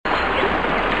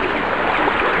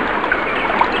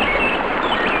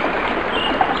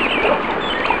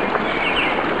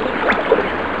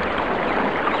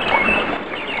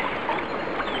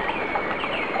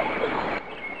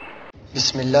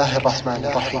الله الرحمن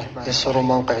الرحيم. يسر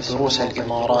موقع دروس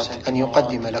الإمارات أن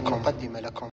يقدم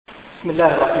لكم. بسم الله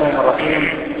الرحمن الرحيم.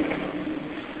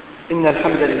 إن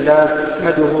الحمد لله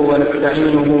نحمده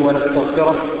ونستعينه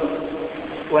ونستغفره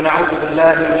ونعوذ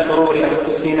بالله من شرور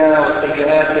أنفسنا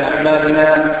وسيئات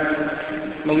أعمالنا.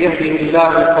 من يهده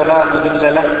الله فلا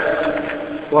مضل له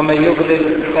ومن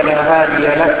يضلل فلا هادي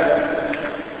له،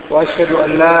 وأشهد أن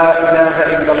لا إله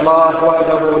إلا الله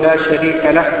وحده لا شريك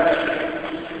له،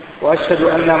 وأشهد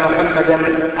أن محمدا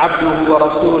عبده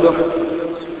ورسوله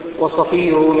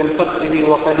وصفيه من خلقه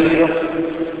وخليله،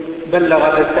 بلغ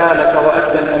الرسالة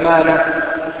وأدى الأمانة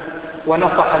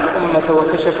ونصح الأمة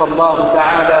وكشف الله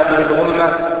تعالى به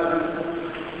الغمة،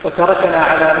 وتركنا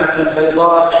على مثل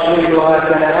البيضاء ليلها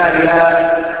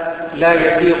كنهارها لا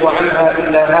يزيغ عنها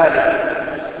إلا هالك.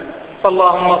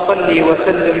 فاللهم صل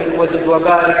وسلم وزد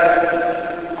وبارك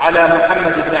على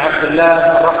محمد بن عبد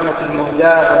الله الرحمة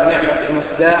المهداة والنعمة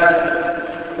المسداة،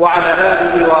 وعلى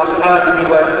آله وأصحابه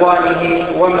وإخوانه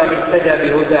ومن اهتدى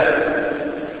بهداه.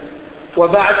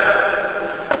 وبعد،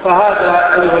 فهذا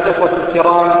أيها الأخوة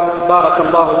الكرام بارك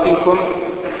الله فيكم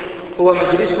هو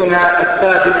مجلسنا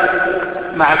السادس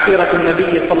مع سيرة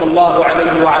النبي صلى الله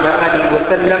عليه وعلى آله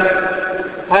وسلم،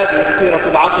 هذه السيرة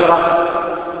العطرة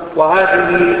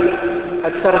وهذه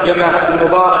الترجمة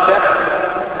المباركة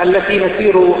التي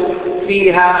نسير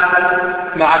فيها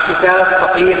مع كتاب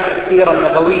صحيح السيرة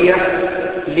النبوية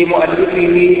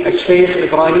لمؤلفه الشيخ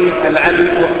إبراهيم العلي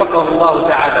وفقه الله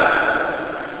تعالى.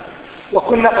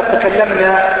 وكنا قد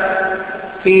تكلمنا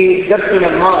في درسنا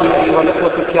الماضي أيها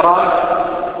الأخوة الكرام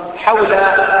حول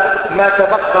ما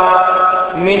تبقى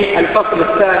من الفصل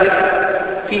الثالث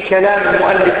في كلام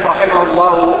المؤلف رحمه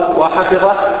الله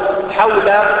وحفظه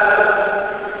حول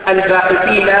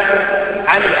الباحثين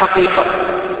عن الحقيقة.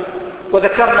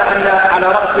 وذكرنا أن على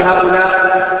رأس هؤلاء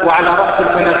وعلى رأس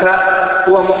الحنفاء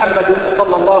هو محمد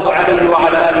صلى الله عليه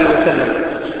وعلى آله وسلم،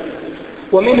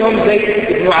 ومنهم زيد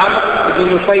بن عمرو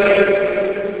بن نفيل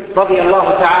رضي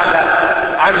الله تعالى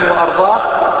عنه وأرضاه،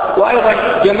 وأيضا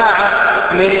جماعة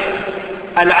من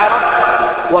العرب،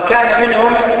 وكان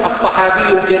منهم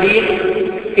الصحابي الجليل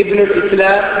ابن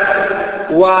الإسلام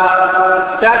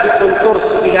وسابق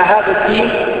الفرس إلى هذا الدين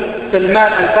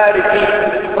سلمان الفارسي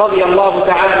رضي الله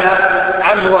تعالى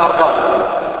عنه وأرضاه.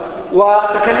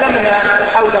 وتكلمنا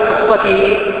حول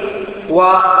قصته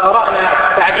وقرأنا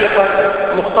تعليقا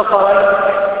مختصرا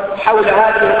حول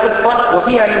هذه القصة،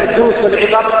 وفيها من الدروس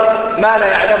والعبر ما لا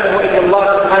يعلمه إلا الله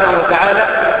سبحانه وتعالى.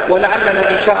 ولعلنا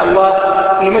إن شاء الله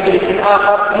في مجلس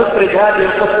آخر نفرد هذه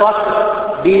القصة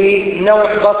بنوع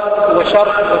بسط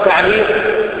وشرح وتعليق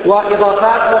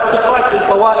وإضافات واستخراج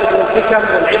الفوائد والحكم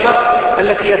والعبر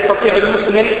التي يستطيع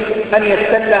المسلم أن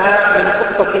يستلها من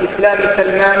قصة إسلام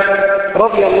سلمان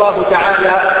رضي الله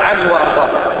تعالى عنه وأرضاه.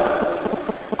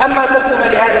 أما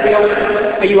درسنا لهذا اليوم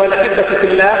أيها الأحبة في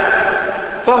الله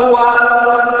فهو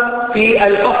في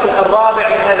الفصل الرابع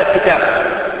من هذا الكتاب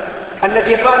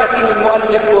الذي قال فيه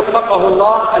المؤلف وفقه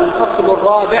الله: الفصل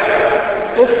الرابع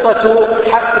قصة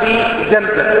حفر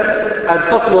زمزم.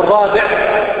 الفصل الرابع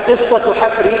قصة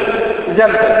حفر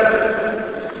زمزم.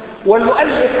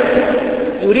 والمؤلف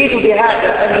يريد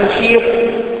بهذا أن يشير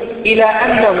إلى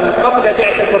أنه قبل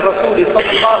بعثة الرسول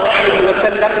صلى الله عليه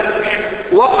وسلم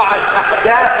وقعت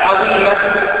أحداث عظيمة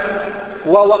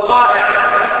ووقائع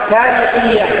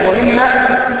تاريخية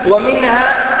مهمة،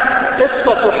 ومنها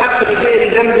قصة حفر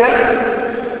بئر زمزم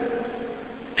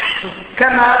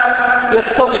كما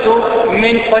يتضح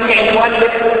من صنيع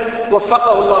المؤلف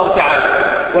وفقه الله تعالى.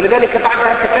 ولذلك بعد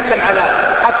أن تكلم على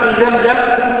حفر زمزم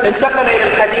انتقل إلى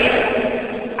الحديث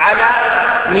على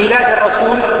ميلاد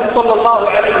الرسول صلى الله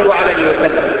عليه وعلى آله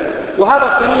وسلم،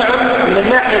 وهذا صنيع من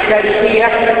الناحية التاريخية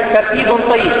ترتيب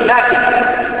طيب، لكن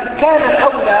كان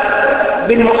الأولى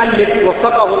بالمؤلف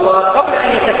وفقه الله قبل أن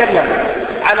يتكلم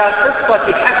على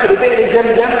قصة حفر بئر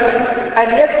زمزم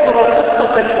أن يذكر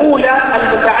القصة الأولى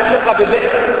المتعلقة ببئر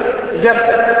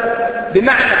زمزم،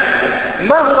 بمعنى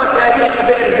ما هو تاريخ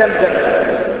بئر زمزم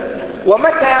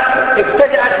ومتى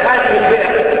ابتدأت هذه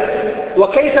البئر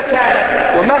وكيف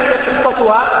كانت وما هي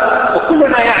قصتها.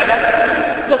 وكلنا يعلم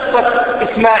قصة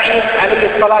إسماعيل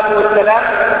عليه الصلاة والسلام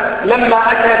لما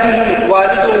أتى به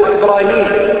والده إبراهيم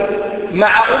مع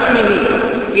أمه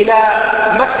إلى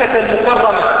مكة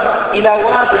المكرمة إلى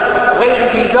واد غير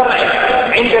ذي زرع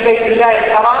عند بيت الله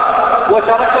الحرام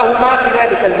وتركهما في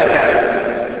ذلك المكان،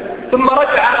 ثم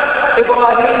رجع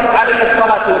إبراهيم عليه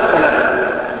الصلاة والسلام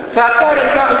فكان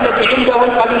الماء الذي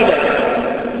عنده قليلا،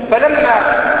 فلما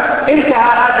انتهى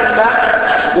هذا الماء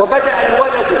وبدأ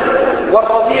الولد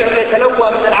والرضيع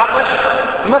يتلوى من العطش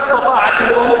ما استطاعت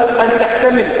الأم أن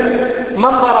تحتمل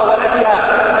منظر ولدها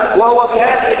وهو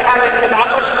بهذه الحالة من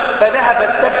العطش، فذهبت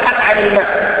تبحث عن الماء،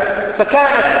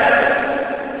 فكانت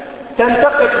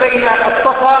تنتقل بين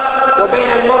الصفا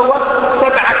وبين المروة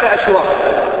 7 أشواط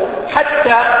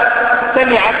حتى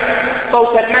سمعت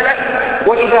صوت الملك،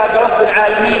 وإذا برب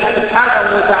العالمين سبحانه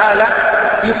وتعالى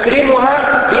يكرمها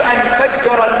بأن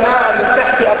فجر الماء من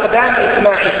تحت أقدام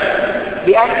إسماعيل،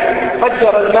 بأن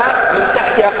فجر الماء من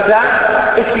تحت أقدام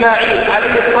إسماعيل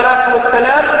عليه الصلاة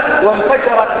والسلام،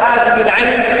 وانفجرت هذه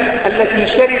العين التي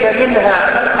شرب منها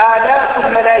آلاف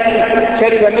الملايين،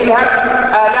 شرب منها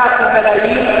آلاف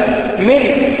الملايين من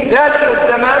ذلك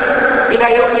الزمان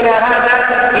إلى يومنا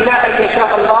هذا، إلى أن يشاء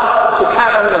الله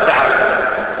سبحانه وتعالى.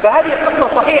 فهذه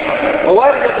قصة صحيحة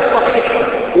وواردة الصحيح،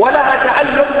 ولها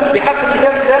تعلق بحفل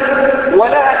زمزم،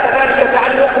 ولها كذلك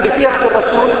تعلق بسيرة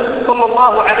الرسول صلى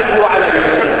الله عليه وعلى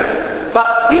اله وسلم.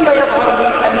 ففيما يظهر لي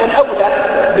أن الأولى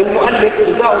بالمؤلف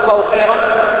جزاه الله خيرا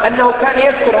أنه كان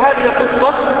يذكر هذه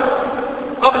القصة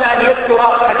قبل أن يذكر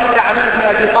حديث علي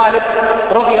بن أبي طالب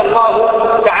رضي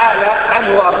الله تعالى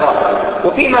عنه وأرضاه.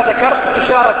 وفيما ذكرت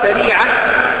إشارة سريعة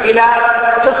إلى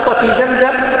قصة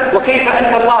زمزم وكيف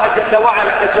أن الله جل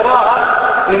وعلا أجراها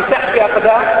من تحت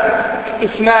أقدام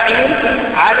إسماعيل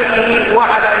عليه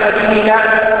وعلى نبينا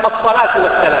الصلاة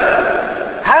والسلام.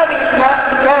 هذه الماء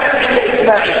كانت عند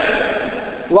إسماعيل،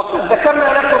 وقد ذكرنا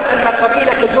لكم أن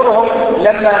قبيلة جرهم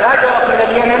لما هاجرت إلى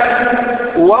اليمن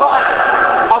ورأت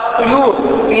الطيور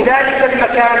في ذلك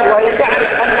المكان وهي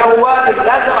تعرف أنه واد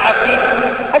لا زرع فيه،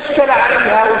 أشكل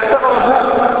عليها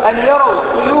واستغربوا أن يروا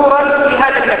طيورا في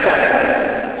هذا المكان،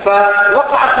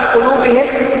 فوقع في قلوبهم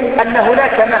أن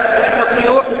هناك ماء، لأن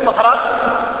الطيور في الصحراء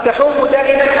تحوم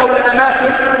دائما حول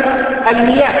أماكن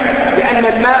المياه، لأن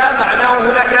الماء معناه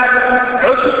هناك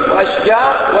عشب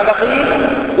وأشجار ونخيل،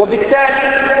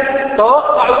 وبالتالي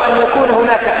توقعوا أن يكون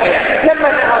هناك حياة. لما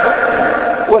ذهبوا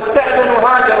واستأذنوا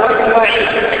هاجر وإسماعيل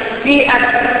في أن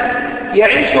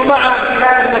يعيشوا معهم في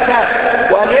هذا المكان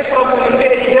وأن يشربوا من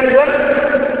بئر زمزم،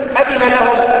 أذن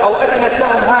لهم أو أذنت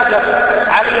لهم هاجر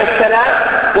عليه السلام،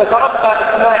 وتربى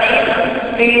إسماعيل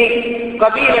في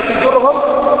قبيلة جرهم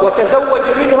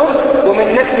وتزوج منهم،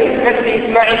 ومن نسل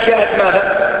إسماعيل جاءت ماذا؟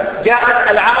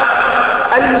 جاءت العرب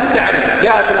المستعربة،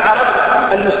 جاءت العرب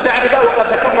المستعربة،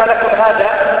 وقد ذكرنا لكم هذا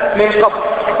من قبل.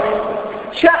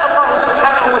 شاء الله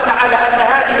سبحانه وتعالى أن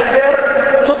هذه البئر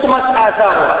تطمس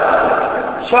آثارها،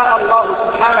 شاء الله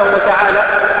سبحانه وتعالى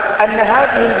أن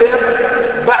هذه البئر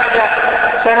بعد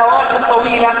سنوات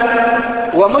طويلة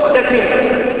ومدة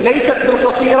ليست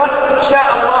بالقصيرة شاء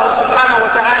الله سبحانه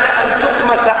وتعالى أن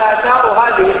تطمس آثار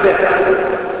هذه البئر.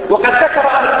 وقد ذكر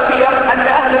أهل السير أن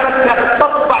أهل مكة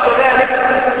اضطروا بعد ذلك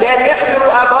لأن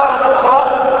يحملوا آبار أخرى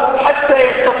حتى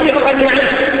يستطيعوا أن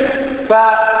يعيشوا،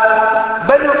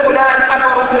 فبنو فلان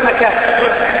أمروا في مكان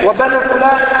وبنو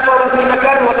فلان أمروا في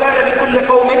مكان،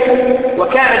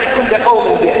 وكان لكل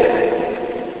قوم بئر.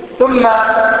 ثم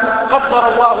قدر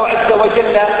الله عز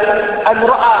وجل أن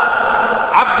رأى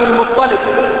عبد المطلب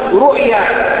رؤيا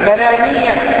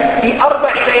منامية في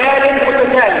 4 ليال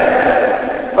متتالية،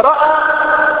 رأى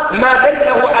ما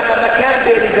دله على مكان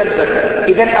بئر زمزم.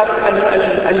 إذن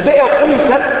البئر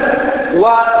خلصت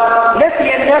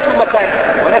ونسي الناس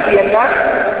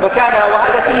مكانها،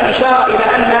 وهذا فيه إشارة إلى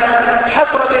أن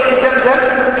حفر بئر زمزم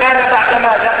كان بعد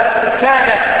ماذا؟ كان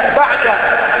بعد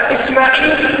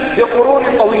إسماعيل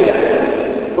بقرون طويلة،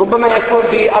 ربما يكون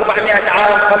ب 400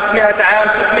 عام 500 عام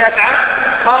 600 عام،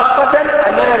 خاصة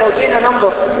أننا لو جينا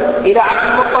ننظر إلى عبد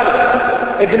المطلب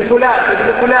ابن فلان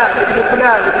ابن فلان ابن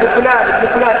فلان ابن فلان ابن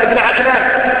فلان ابن عدنان،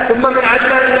 ثم من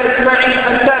عدنان إلى إسماعيل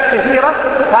أمثال كثيرة،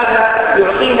 هذا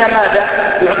يعطينا ماذا؟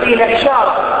 يعطينا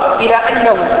إشارة إلى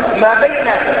أنه ما بين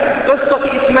قصة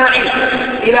إسماعيل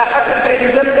إلى حفر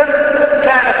بئر زمزم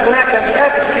كانت هناك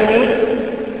مئات السنين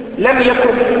لم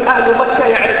يكن أهل مكة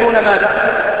يعرفون ماذا؟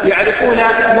 يعرفون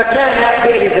مكان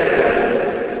بئر زمزم.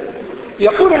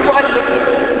 يقول المؤلف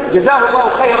جزاه الله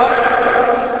خيرا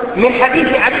من حديث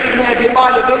علي بن أبي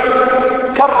طالب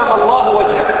كرم الله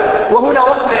وجهه، وهنا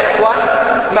وقف يا إخوان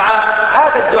مع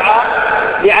هذا الدعاء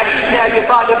لعلي بن أبي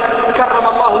طالب كرم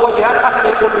الله وجهه. أخذ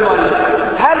يقول المؤلف: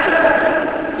 هل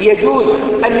يجوز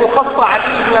أن يخص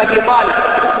علي بن أبي طالب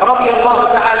رضي الله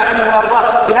تعالى عنه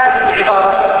وارضاه بهذه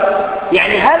العبارة؟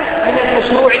 يعني هل من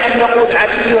المشروع أن نقول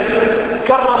علي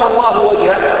كرم الله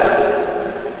وجهه؟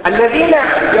 الذين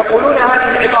يقولون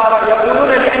هذه العبارة يقولون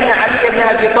لأن علي بن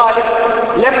أبي طالب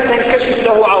لم تنكشف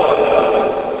له عورة،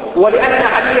 ولأن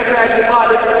علي بن أبي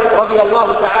طالب رضي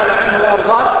الله تعالى عنه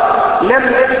وارضاه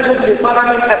لم يسجد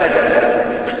لصنم أبدا.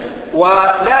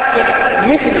 ولكن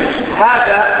مثل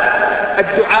هذا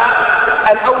الدعاء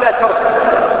الأولى تركه،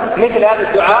 مثل هذا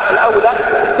الدعاء الأولى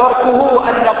تركه،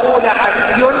 أن نقول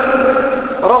علي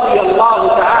رضي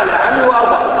الله تعالى عنه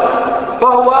وأرضاه،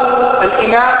 فهو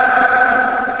الإمام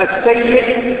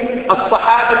السيد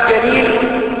الصحابي الجليل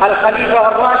الخليفة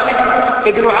الراشد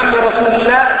ابن عم رسول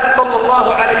الله صلى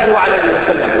الله عليه وعلى اله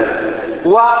وسلم،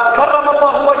 وكرم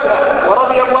الله وجهه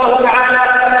ورضي الله تعالى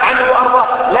عنه وأرضاه.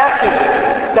 لكن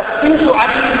تخصيص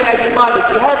علي بن أبي طالب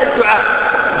في هذا الدعاء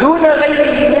دون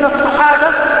غيره من الصحابة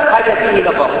هذا فيه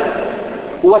نظر،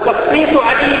 وتخصيص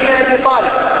علي بن أبي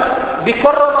طالب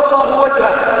بكرم الله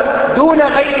وجهه دون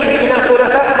غيره من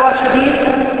الخلفاء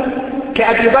الراشدين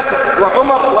كأبي بكر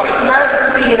وعمر وعثمان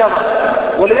فيه نظر.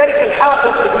 ولذلك الحافظ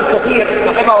ابن كثير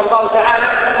رحمه الله تعالى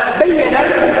بين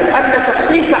أن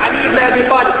تخصيص علي بن أبي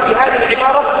طالب في هذه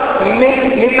العبارة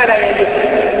مما لا يليق،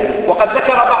 وقد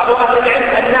ذكر بعض أهل العلم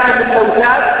أنها من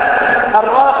موتات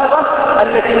الرافضة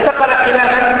التي انتقلت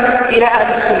إلى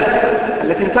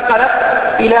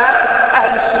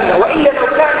أهل السنة، وإلا لو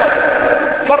كان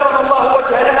كرم الله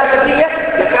وجه لها مزية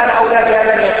لكان أولى بها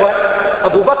من يقوى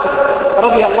أبو بكر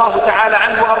رضي الله تعالى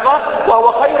عنه وأرضاه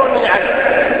وهو خير من علي،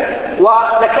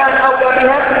 ولكان أولى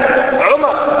بها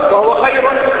عمر وهو خير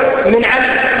من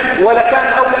علي، ولكان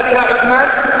أولى بها عثمان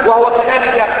وهو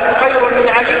كذلك خير من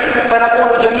علي،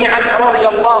 فنقول جميعا رضي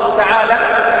الله تعالى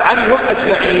عنهم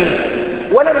أجمعين.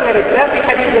 ولم يرد لا في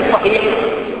حديث صحيح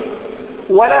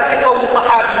ولا في قول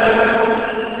صحابي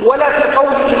ولا في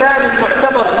قول إمام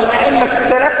معتبر من أئمة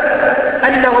السلف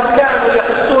أنهم كانوا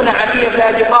يخصون علي بن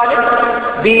أبي طالب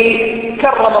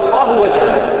بكرم الله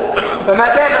وجهه. فما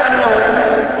دام أنه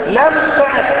لا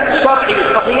مستند شرعي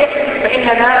صحيح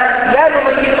فإننا لا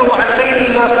نميزه عن غيره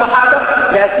من الصحابة،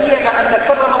 لا سيما أن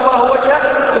كرم الله وجهه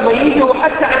تميزه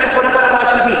حتى عن الخلفاء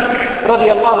الراشدين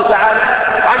رضي الله تعالى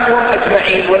عنهم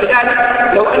أجمعين. ولذلك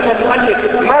لو أن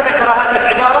المؤلف ما ذكر هذه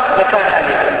العبارة لكان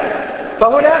عليه.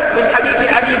 فهنا من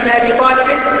حديث علي بن أبي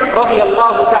طالب رضي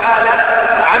الله تعالى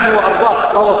عنه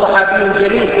وأرضاه، وهو صحابي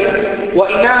جليل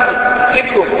وإمام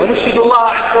حبه، ونشهد الله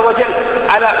عز وجل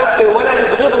على حبه ولا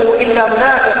يبغضه إلا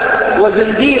منافق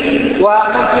وزنديق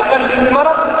ومن في قلبه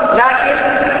مرض، لكن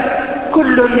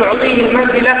كل يعطيه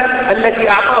المنزلة التي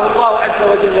أعطاه الله عز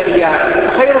وجل إياها.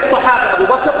 خير الصحابة أبو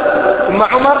بكر ثم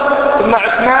عمر ثم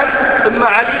عثمان ثم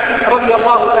علي رضي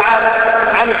الله تعالى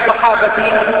عن الصحابة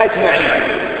أجمعين.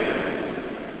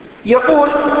 يقول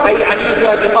أي علي بن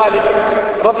أبي طالب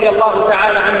رضي الله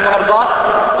تعالى عنه وأرضاه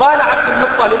قال عبد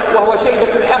المطلب وهو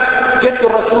شيبة الحق جد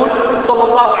الرسول صلى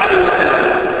الله عليه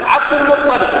وسلم. عبد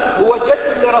المطلب هو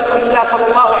جد لرسول الله صلى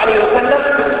الله عليه وسلم،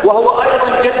 وهو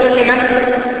أيضا جد لمن؟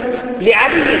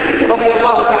 لعلي رضي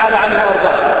الله تعالى عنه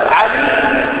وأرضاه. علي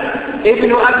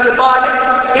ابن أبي طالب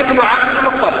ابن عبد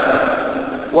المطلب،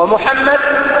 ومحمد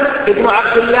ابن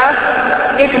عبد الله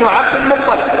ابن عبد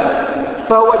المطلب،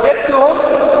 فهو جدهم،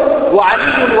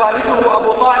 وعلي والده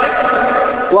أبو طالب،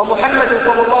 ومحمد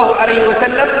صلى الله عليه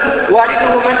وسلم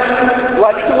والده من؟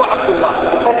 والده عبد الله.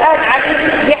 فالآن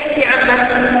علي يحكي عن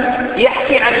من؟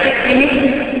 يحكي عن جده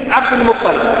عبد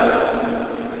المطلب.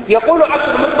 يقول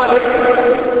عبد المطلب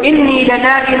إني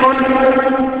لنائم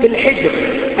في الحجر،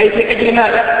 أي في حجر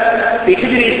ماذا؟ في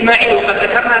حجر إسماعيل. وقد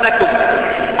ذكرنا لكم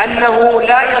أنه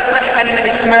لا يصح أن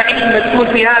إسماعيل مدفون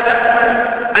في هذا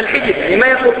الحجر، لما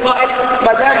يقول قائل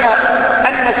ما دام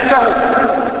أن اسمه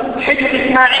حجر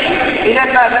إسماعيل إلى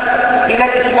ماذا؟ إلى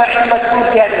إسماعيل مدفون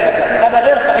في هذا المكان، هذا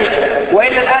غير صحيح.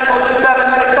 وإلا الآن موجود باب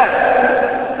الملك فهد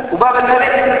وباب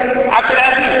الملك عبد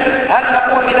العزيز، هل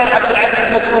نقول إذا عبد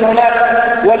العزيز مدفون هناك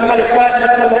والملك فهد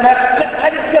مدفون هناك؟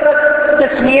 هذه مجرد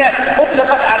تسميات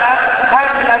أطلقت على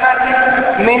هذه الأماكن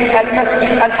من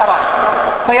المسجد الحرام.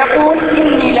 فيقول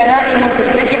إني لنائم في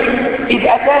الحجر إذ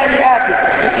أتاني آتي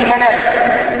في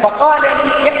منامي فقال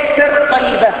لي احسر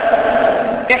طيبة.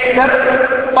 احسر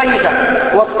طيبة،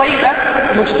 والطيبة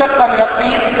مشتقة من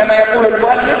الطيب كما يقول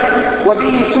المؤلف،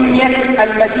 وبه سميت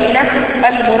المدينة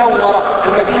المنورة،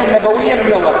 المدينة النبوية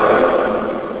المنورة.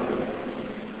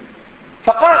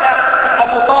 فقال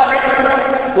أبو طالب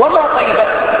وما طيبة؟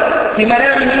 في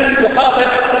منامه يخاطب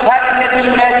هذا الذي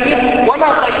يناديه وما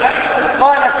طيبة؟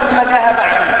 قال ثم ذهب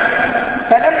عني.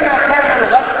 فلما كان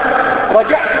الغد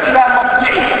رجعت إلى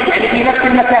مضجعي، يعني في نفس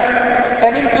المكان،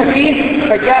 فنمت فيه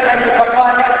فجاءني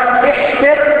فقال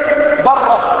احسر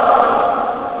بره،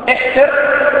 احسر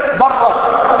بره.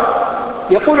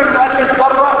 يقول المؤلف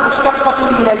بره مشتقة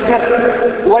من البر،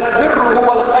 والبر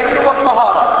هو الخير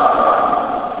والطهارة،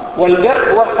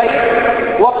 والبر والخير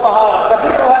والطهارة،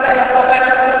 فبرها لا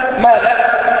يقتضي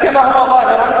ماذا؟ كما هو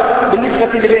ظاهرا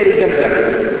بالنسبة لغير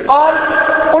زمزم. قال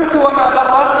قلت وما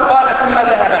بره؟ قال ثم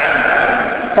ذهب عني.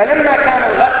 فلما كان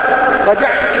الغد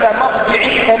رجعت إلى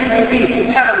مضجعي فنمت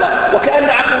فيه. سبحان الله، وكأن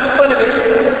عبد المطلب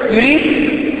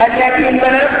يريد أن يأتي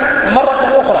المنام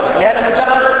مرة أخرى، لهذا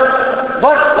مجرد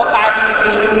ظرف وقع في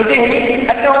في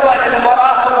ذهني أنه بعد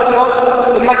المرأة أول يوم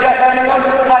ثم جاء ثاني يوم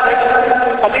قال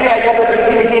خليني أجرب في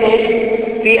ذهني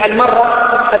في المرة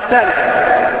الثالثة.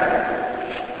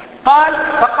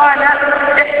 فقال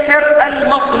احسر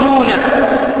المظنونة،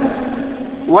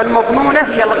 والمظنونة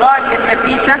هي الغالية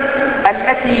النفيسة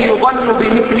التي يظن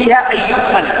بمثلها أي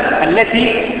يبخل،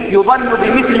 التي يظن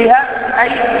بمثلها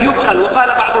أي يبخل. وقال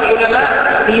بعض العلماء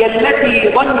هي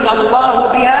التي ظن الله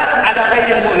بها على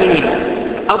غير المؤمنين.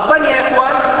 الظن يا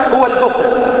إخوان هو البخل،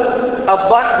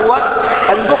 الظن هو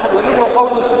البخل، ومنه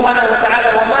قوله سبحانه وتعالى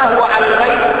وما هو على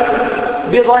الغيب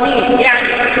بظنين، يعني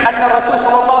أن الرسول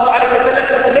صلى الله عليه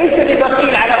وسلم ليس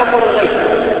ببخيل على أمور الغيب،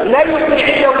 لا يكون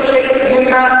عنده شيء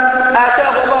مما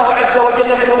آتاه الله عز وجل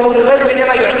من أمور الغيب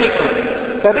إنما يعطيكم.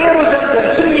 فبئر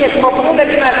زمزم سميت مظنونة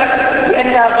لماذا؟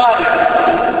 لأنها غالية،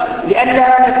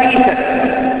 لأنها نفيسة،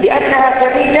 لأنها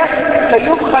ثمينة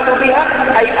فيبخل بها،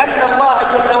 أي أن الله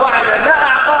جل وعلا ما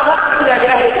أعطاها إلا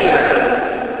لأهل الإيمان.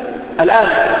 الآن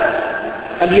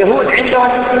اليهود عندهم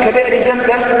كبئر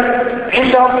زمزم،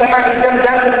 عندهم كماء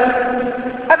زمزم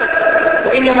أبدا،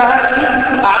 وإنما هذه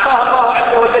أعطاها الله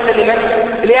عز وجل لمن؟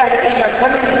 لأهل الإيمان.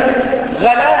 فمن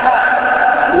غلاها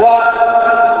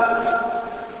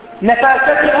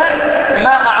ونفاستها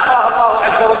ما أعطاها الله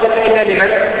عز وجل إلا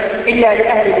لمن؟ إلا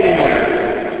لأهل الإيمان.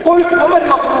 قلت وما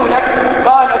المقصود؟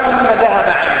 قال ثم ذهب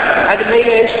عنه. هذا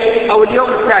الليلة إيش؟ أو اليوم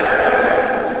الثالث.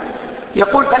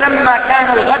 يقول فلما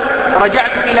كان الغد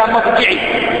رجعت إلى مضجعي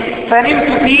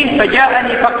فنمت فيه فجاءني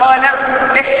فقال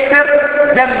احسر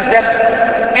زمزم،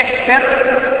 احسر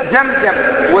زمزم.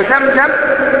 وزمزم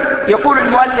يقول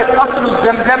المؤلف أصل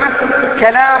الزمزمة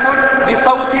كلام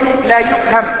بصوت لا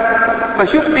يفهم،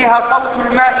 فشبه صوت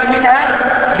الماء منها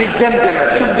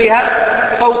بالزمزمة، شبه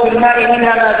صوت الماء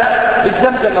منها ماذا؟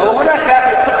 بالزمزمة. وهناك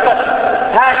في قصة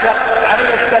هاجر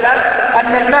عليه السلام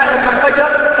أن الماء لما انفجر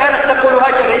كانت تقول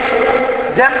هاجر ايش؟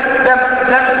 زم زم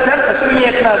زم زم،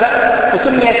 فسميت ماذا؟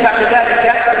 فسميت بعد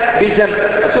ذلك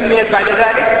بزمزم، فسميت بعد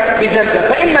ذلك بزمزم.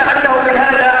 فإما أنه من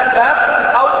هذا الباب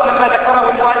أو مما ذكره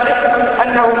المؤلف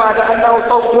أنه ماذا؟ أنه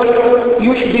صوت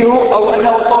يشبه أو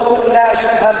أنه صوت لا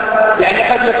يفهم، يعني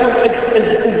قد يكون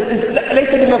ليس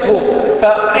بمفهوم.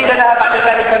 فقيل لها بعد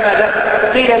ذلك ماذا؟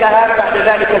 قيل لها بعد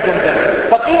ذلك زمزم.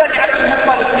 فقيل لعبد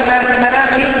المطلب في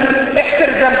منامه احسر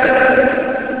زمزم.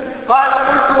 قال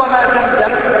قلت وما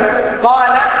زمزم؟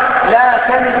 قال لا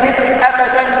تنزف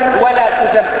أبدا ولا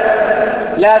تزم،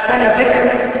 لا تنزف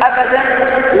أبدا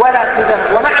ولا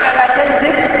تزم. ومعنى لا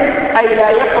تنزف أي لا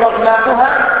يفرغ ماؤها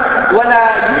ولا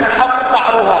يلحق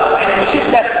قعرها، يعني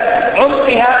شدة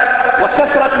عمقها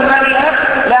وكثرة مائها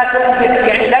لا تنزف،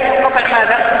 يعني لا ينقطع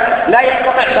ماذا؟ لا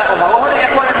ينقطع ماؤها. وهنا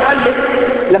يكون المؤلف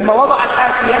لما وضع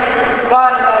الحاشية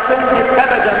قال لا تنزف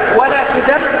أبدا ولا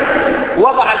تزم،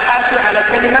 وضع الحاشية على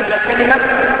كلمة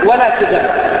ولا تزم،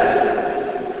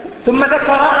 ثم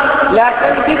ذكر لا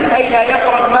تنزف أي لا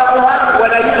يفرغ ماؤها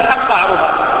ولا يلحق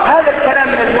قعرها. هذا الكلام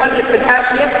من المؤلف في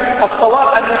الحاشية الصواب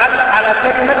أن يعلق على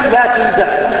كلمة لا تنزف.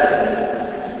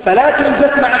 فلا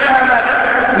تنزف معناها ماذا؟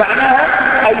 معناها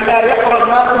أي لا يفرغ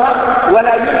ماؤها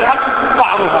ولا يلحق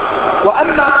قعرها.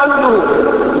 وأما قوله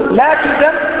لا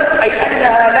تزم أي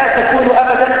أنها لا تكون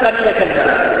أبدا قليلة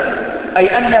الماء،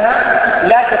 أي أنها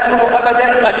لا تكون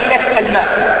أبدا قليلة الماء.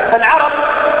 فالعرب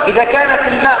إذا كانت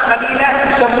الماء قليلة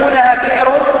يسمونها بئر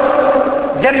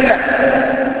ذمة،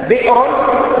 بئر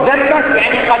ذمة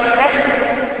يعني قليلة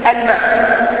الماء.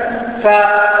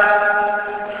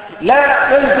 فلا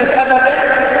تنزف أبدا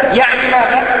يعني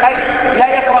ماذا؟ أي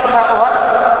لا يفرغ ماؤها،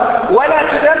 ولا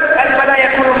تذم أي ولا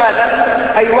يكون ماذا؟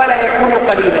 أي ولا يكون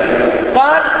قليلا.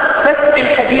 قال تسقي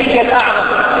الحديد الأعظم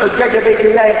حجاج بيت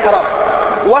الله الحرام،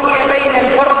 وهي بين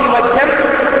الفرد والدم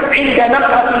عند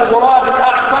نقرة الغراب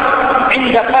الأعظم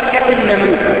عند قرية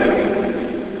النمل.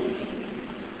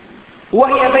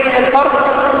 وهي بين الفرد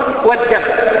والدم.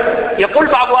 يقول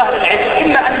بعض أهل العلم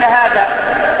إما أن هذا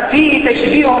فيه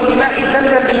تشبيه لماء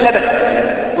زمزم باللبن،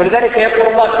 ولذلك يقول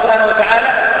الله سبحانه وتعالى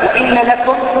وإن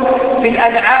لكم في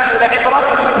الأنعام لعبرة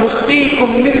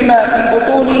نسقيكم مما في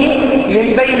بطونه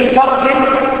من بين فرد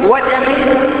ودم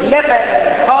لبنا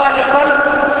خالصا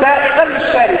سائغا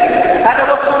للشاربين. هذا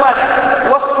وصف ماذا؟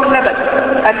 وصف اللبن،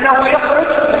 أنه يخرج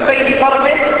من بين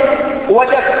فرد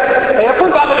ودم.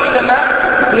 فيقول بعض العلماء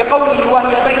لقوله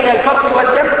وهي بين الفرد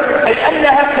والدم أي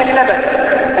أنها كاللبن،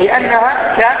 أي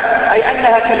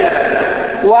أنها كاللبن.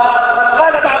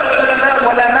 وقال بعض العلماء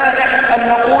ولا مانع أن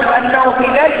نقول أنه في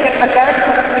ذلك المكان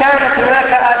كانت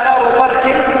هناك آثار فرد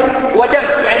ودم،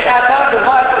 يعني آثار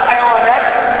ظاهر الحيوانات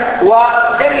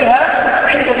ودمها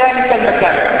عند ذلك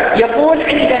المكان. يقول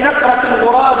عند نقرة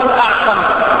الغراب الأعصم،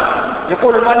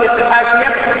 يقول المؤلف في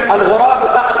الحاشية الغراب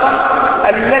الأعصم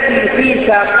الذي في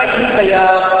ساقيه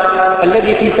بياض،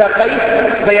 الذي في ساقيه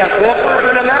بياض. ويقول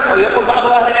العلماء أو يقول بعض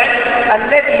أهل العلم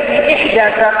الذي في إحدى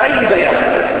ساقيه بياض.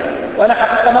 وأنا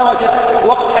حقيقة ما وجدت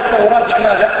وقت حتى أراجع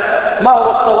ماذا ما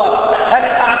هو الصواب، هل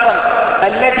الأعظم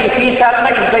الذي في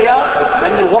ساقيه بياض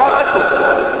لأن الغراب أسود،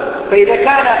 فإذا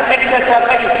كان إحدى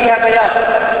ساقيه فيها بياض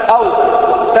أو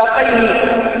ساقيه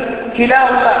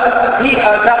كلاهما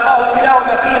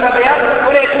فيهما بياض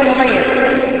ولا يكون مميز،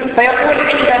 فيقول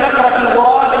عند نقرة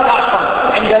الغراب الأعظم،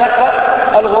 عند نقرة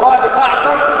الغراب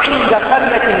الأعظم عند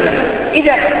قرية النمل.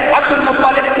 إذا عبد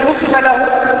المطلب وصف له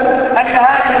أن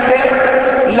هذه البئر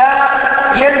لا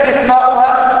ينجس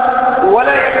ماؤها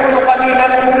ولا يكون قليلا،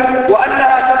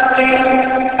 وأنها تسقي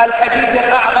الحديد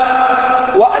الأعظم،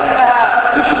 وأنها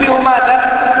تشبه ماذا؟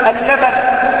 اللبن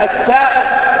السائل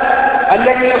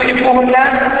الذي يحبه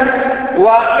الناس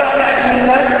ويأتي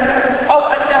الناس، أو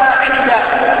أنها عند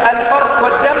الفرق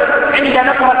والدم عند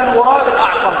نقرة الغراب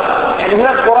الأعظم. يعني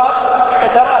هناك غراب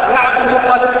ترى يعظم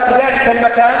في ذلك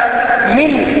المكان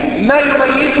من ما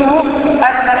يميزه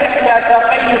أن إحدى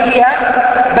ساقيه فيها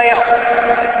بياض.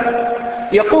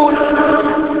 يقول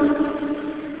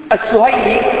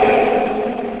السهيلي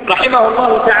رحمه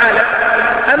الله تعالى: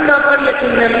 أما قرية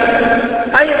النمل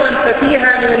أيضا ففيها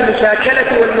من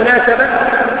المشاكلة والمناسبة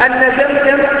أن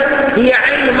زمزم هي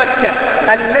عين مكة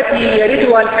التي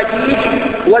يردها الحجيج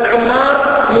والعمار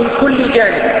من كل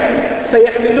جانب،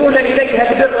 فيحملون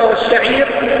إليها البر والشعير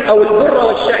أو البر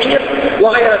والشعير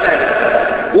وغير ذلك،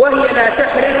 وهي لا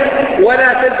تحرث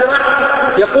ولا تزرع.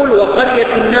 يقول: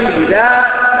 وقرية النمل لا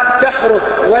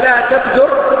تحرث ولا تبذر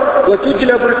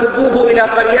وتجلب الحبوب إلى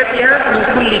قريتها من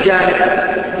كل جانب.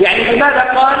 يعني لماذا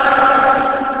قال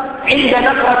عند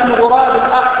نقرة الغراب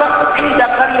الأخطر عند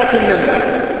قرية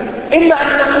النمل؟ إما أن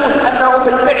نقول أنه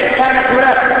بالفعل كانت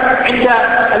هناك عند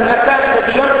المكان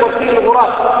الذي ينقر فيه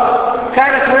الغراب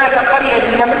كانت هناك قرية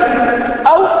النمل،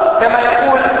 أو كما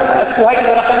يقول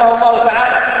السهيلي رحمه الله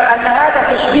تعالى أن هذا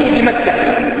تشبيه بمكة.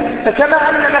 فكما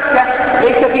أن مكة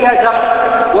ليس فيها زرع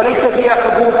وليس فيها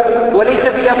حبوب وليس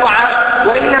فيها طعام،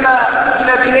 وإنما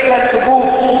تجلب إليها الحبوب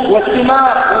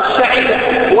والثمار والشعير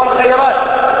والخيرات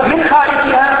من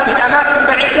خارجها من أماكن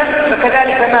بعيدة،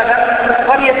 فكذلك ماذا؟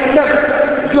 قرية النمل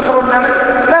جحر النمل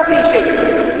ما فيه شيء،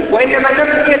 وإنما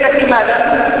النمل هي التي ماذا؟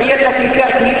 هي التي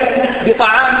تأتي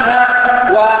بطعامها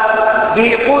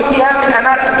وبقوتها من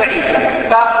أماكن بعيدة.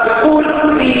 فيقول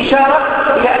في إشارة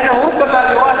إلى أنه كما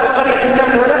يراد قرية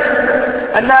النمل هنا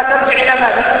أنها ترجع إلى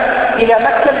ماذا؟ إلى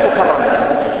مكة المكرمة.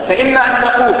 فإما أن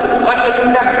نقول قرية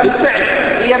النمل بالفعل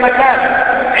هي مكان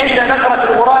عند نقرة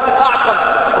الغراب الأعظم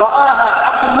رآها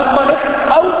عبد المطلب،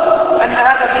 أو أن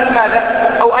هذا فيه ماذا؟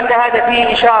 أو أن هذا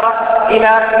فيه إشارة إلى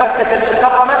مكة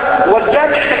المكرمة. والجامع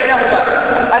بينهما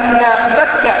أن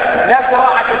مكة لا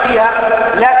زراعة فيها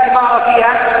لا ثمار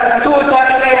فيها، تؤتى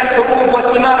إليها الحبوب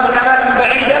والثمار من أماكن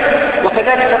بعيدة،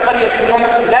 وكذلك قرية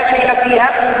النمل لا شيء فيها،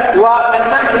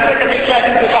 والنمل هي التي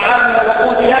تأتي بطعامها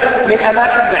وقوتها من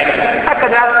أماكن بعيدة.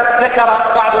 هكذا ذكر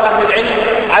بعض أهل العلم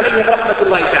عليهم رحمة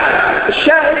الله تعالى.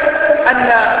 الشاهد أن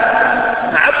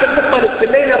عبد المطلب في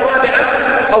الليلة الرابعة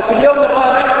أو في اليوم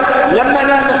الرابع لما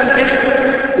نام في الجسر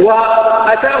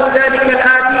وأتاه ذلك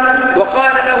الآتي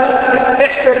وقال له: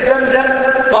 احفر زمزم.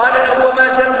 قال له: وما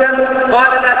زمزم؟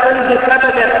 قال: لا تنزف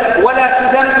أبدا ولا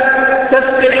تذم،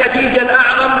 تسقي الحجيج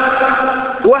الأعظم،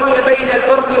 وهي بين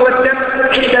الأرض والدم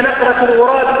عند نقرة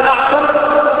الغراب الأعظم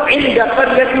عند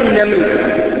قرية النمل،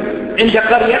 عند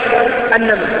قرية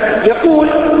النمل. يقول: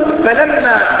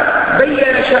 فلما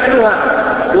بين شأنها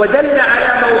ودل على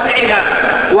موضعها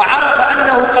وعرف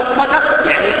أنه قد صدق،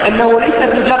 يعني أنه ليس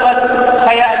مجرد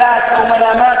خيالات أو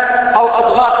منامات أو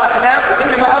أضغاث أحلام،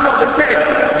 وإنما أمر بالفعل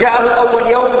جاءه أول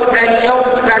يوم ثاني يوم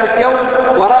ثالث يوم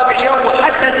ورابع يوم،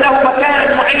 وحدد له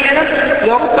مكانا معينا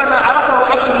لربما عرفه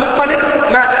عبد المطلب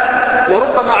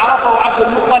لربما عرفه عبد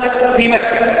المطلب في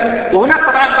مكة. وهناك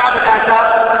طبعا بعض الآثار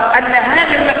أن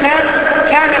هذا المكان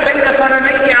كان بين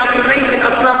صنمين عظيمين من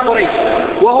أصنام قريش،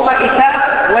 وهما إساء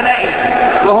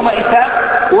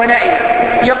ونائل.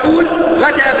 يقول: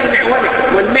 غدا بمعوله،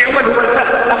 والمعول هو الفهد،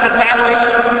 أخذ معه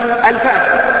الفهد،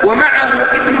 ومعه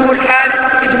ابنه الحارث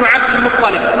ابن عبد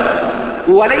المطلب،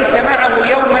 وليس معه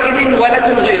يومئذ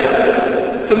ولد غيره.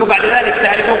 ثم بعد ذلك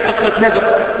تعرفون قصة نذر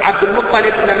عبد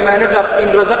المطلب لما نذر إن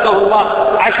رزقه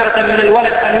الله 10 من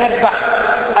الولد أن يذبح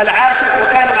العاشر،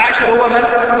 وكان العاشر هو من؟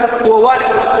 هو والد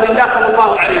رسول الله صلى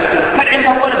الله عليه وسلم، كان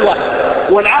عنده ولد واحد.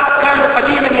 والعرب كانوا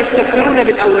قديما يستكثرون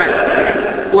بالأولاد،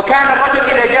 وكان الرجل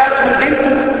إذا جاءته البنت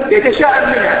يتشاءم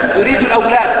منها، يريد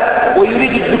الأولاد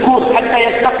ويريد الذكور حتى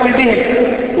يستقوي بهم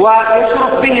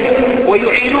ويشرف بهم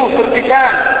ويعينوه في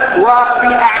القتال وفي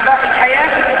أعباء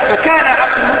الحياة. فكان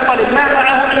عبد المطلب ما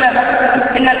معه إلا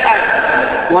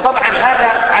وطبعا هذا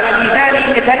على ميزان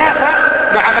يتنافى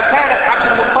مع مكانة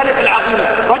عبد المطلب العظيمة،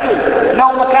 رجل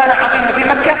له مكانة عظيمة في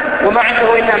مكة وما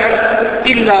عنده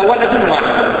إلا ولد واحد.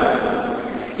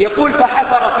 يقول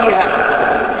فحفر فيها،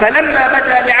 فلما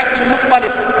بدا لعبد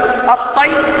المطلب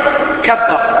الطي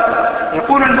كبر.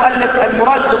 يقول المؤلف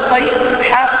المراد بالطي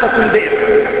حافة البئر،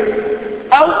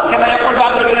 أو كما يقول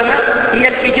بعض العلماء هي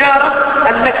الحجارة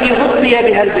التي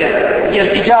غطي بها البئر، هي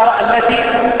الحجارة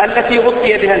التي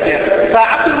غطي بها البئر.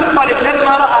 فعبد المطلب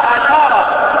لما رأى آثار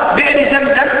بئر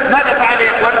زمزم ماذا فعل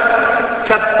يا إخوان؟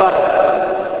 كبر.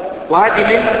 وهذه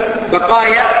من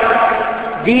بقايا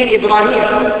دين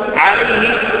إبراهيم عليه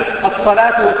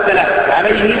الصلاة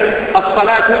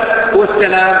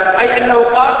والسلام، أي أنه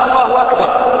قال الله أكبر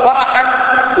فرحا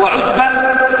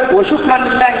وعجبا وشكرا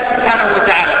لله سبحانه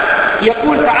وتعالى.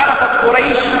 يقول فعرفت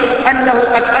قريش أنه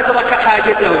قد أدرك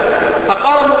حاجته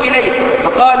فقاموا إليه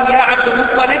فقالوا يا عبد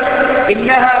المطلب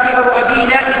إنها بئر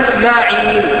أبينا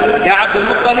إسماعيل، يا عبد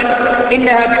المطلب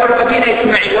إنها بئر أبينا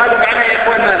إسماعيل. وهذا معناه يا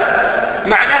إخوان ماذا؟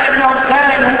 معناه أنهم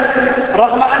كانوا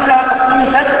رغم أنها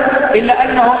مخصوصة إلا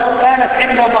أنهم كانت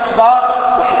عندهم أخبار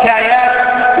وحكايات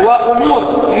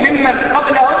وأمور ممن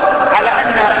قبلهم على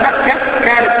أن مكة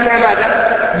كانت فيها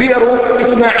ماذا؟ بئر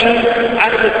إسماعيل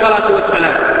عليه الصلاة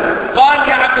والسلام. قال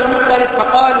يا عبد المطلب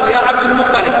فقالوا يا عبد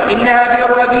المطلب إنها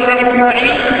بئر أبينا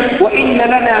إسماعيل وإن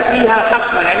لنا فيها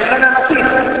حقا، يعني لنا نصيب،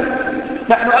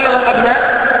 نحن أيضا أبناء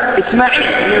إسماعيل.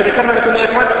 ذكرنا لكم يا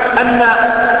إخوان أن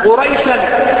قريشا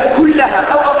كلها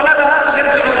أو أغلبها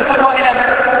يرجعون نسبها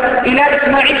إلى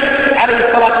إسماعيل عليه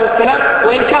الصلاة والسلام،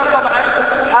 وإن كان طبعا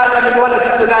هذا من ولد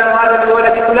فلان وهذا من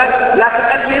ولد فلان، لكن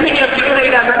الجميع يرجعون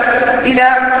إلى من؟ إلى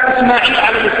إسماعيل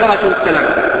عليه الصلاة والسلام.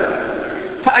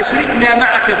 فأشركنا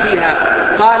معك فيها.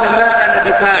 قال ما أنا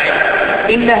بفاعل،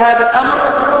 إن هذا الأمر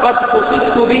قد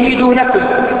خصصت به دونكم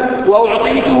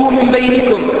وأعطيته من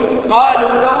بينكم. قالوا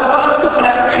له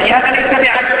فأنصفنا، يعني هذا ليس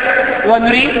بعدل،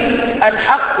 ونريد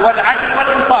الحق والعدل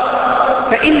والإنصاف،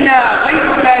 فإنا غير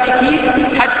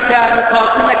تاركين حتى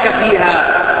نقاتلك فيها،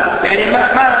 يعني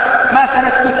ما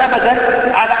سنسكت أبدا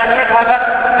على أن يذهب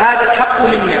هذا الحق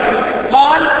منا.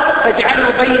 قال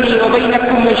فاجعلوا بيني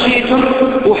وبينكم من شئتم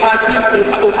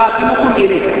أحاكمكم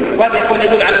إليه. وهذا يكون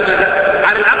يدل على ماذا؟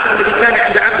 على العقل الذي كان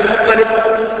عند عبد المطلب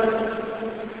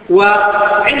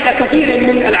وعند كثير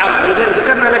من العرب. لذلك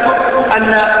ذكرنا لكم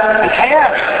أن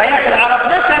حياة العرب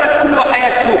لا كانت كلها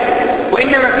حياة سوء،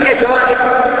 وإنما فيها جوانب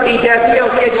إيجابية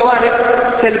وفيها جوانب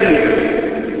سلبية.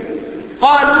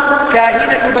 قالوا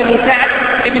كاهنة بني سعد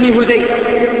ابن هذيل.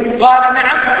 قال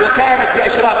نعم، وكانت في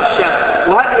أشراف الشام.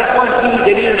 وهذا يا إخوان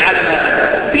فيه دليل على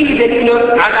ماذا؟ فيه دليل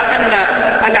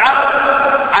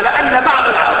على أن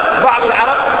بعض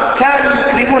العرب كانوا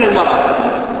يكرمون المرأة.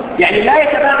 يعني لا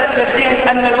يتبادل إلى الذهن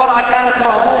أن المرأة كانت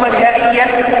مهضومة نهائيا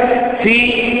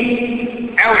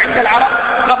أو عند العرب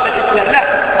قبل الإسلام، لا،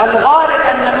 الغالب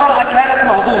أن المرأة كانت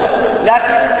مهضومة،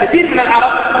 لكن كثير من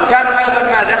العرب كانوا أيضا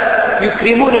ماذا؟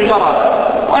 يكرمون المرأة.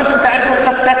 وأنتم تعرفون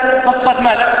قصة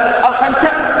ماذا؟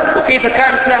 الخنساء، وكيف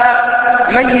كانت لها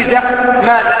ميزة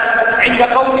ماذا؟ عند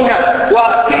قومها،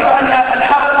 وكيف أن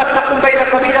الحرب قد تكون بين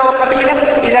قبيلة وقبيلة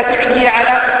إذا تعدي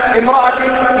على امرأة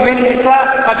من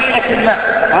نساء قبيلة ما.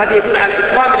 وهذا يدل على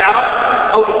إكرام العرب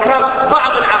أو إكرام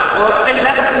بعض العرب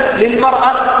وقلة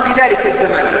للمرأة في ذلك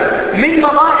الزمان. من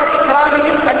مظاهر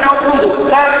إكرامهم أنهم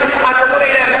كانوا يتحاكمون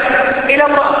إلى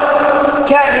امرأة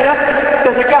كاملة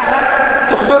تتكهن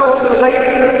تخبره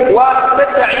بالغيب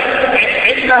وتدعي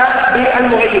علمها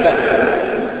بالمغيبات.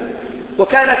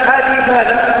 وكانت هذه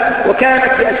ماذا؟ وكانت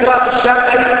في أشراف الشام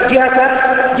أي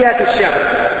جهة الشام.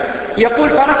 يقول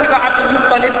فركب عبد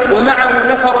المطلب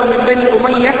ومعه نفر من بني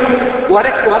أمية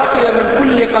وركب من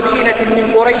كل قبيلة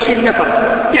من قريش نفر،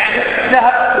 يعني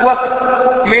ذهب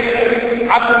وفد من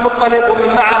عبد المطلب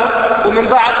ومن معه ومن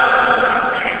بعض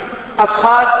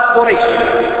أفخاذ قريش،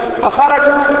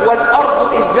 فخرجوا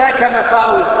والأرض إذ ذاك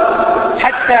مفاوز،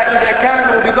 حتى إذا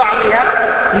كانوا ببعضها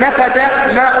نفد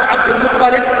ماء عبد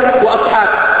المطلب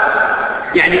وأصحابه.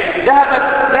 يعني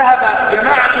ذهب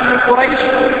جماعة من قريش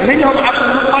منهم عبد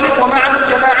المطلب ومعهم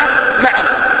جماعة معه.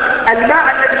 الماء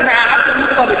الذي مع عبد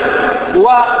المطلب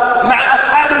ومع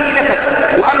أصحابه نفد،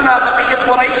 وأما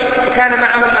بقية قريش فكان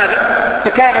معهم ماذا؟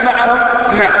 فكان معهم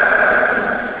ماء.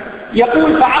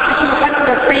 يقول فعطشوا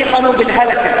حتى استيقنوا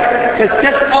بالهلكة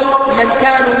فاستسقوا من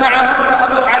كانوا معهم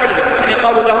فأبوا عليهم، يعني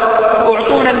قالوا لهم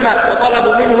اعطونا الماء،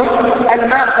 وطلبوا منهم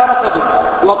الماء فرفضوا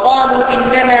وقالوا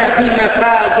إننا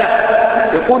بمفازة.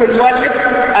 يقول المؤلف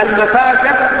المفازة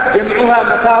جمعها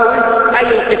مفاوز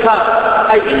أي القفار،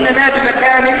 أي إننا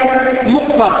بمكان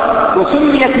مقفر،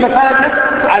 وسميت مفازة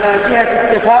على جهة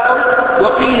التفاؤل،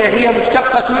 وقيل هي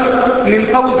مشتقة من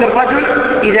فوز الرجل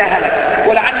إذا هلك،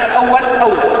 ولعل الأول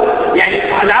أولى. يعني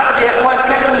العرب يا إخوان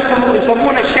كانوا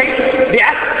يسمون الشيء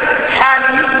بعكس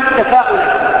حاله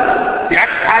تفاؤلا،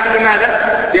 بعكس حاله ماذا؟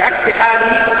 بعكس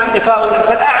حاله تفاؤلا.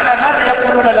 فالأعلى ماذا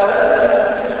يقولون له؟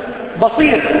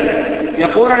 بصير،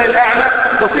 يقولون للأعمى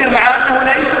بصير، مع أنه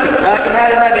لا يفتي، لكن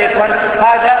هذا ماذا يا إخوان؟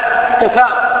 هذا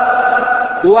تفاؤل.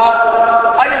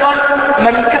 وأيضا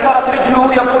من كثرت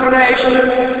رجله يقولون ايش؟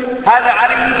 هذا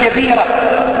عليه جبيرة،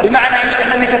 بمعنى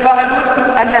أنهم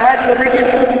يتفاءلون أن هذه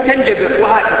الرجل تنجبر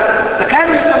وهكذا.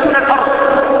 فكانوا يسمون الأرض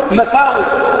مفاوز،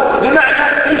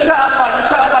 بمعنى إن شاء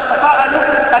الله تفاءلوا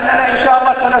أننا إن شاء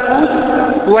الله سنفوز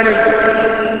وننجو.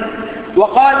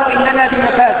 وقالوا إننا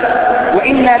بمفازة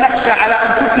وإنا نخشى على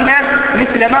أنفسنا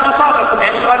مثل ما أصابكم،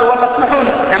 يعني قالوا والله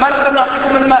اسمحونا ما نقدر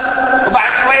نعطيكم الماء،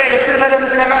 وبعد شوية يصير هذا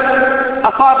مثل ما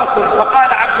أصابكم. فقال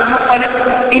عبد المطلب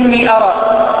إني أرى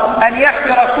أن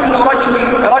يحفر كل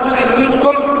رجل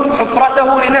منكم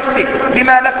حفرته لنفسه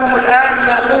بما لكم الآن من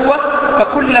القوة،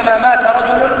 فكلما مات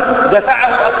رجل دفعه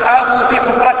أصحابه في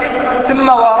حفرته ثم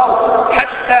واروه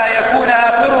حتى يكون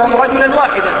آخرهم رجلا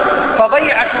واحدا،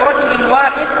 فضيعة رجل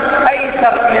واحد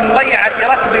أيسر من ضيعة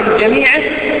ركب جميعه.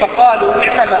 فقالوا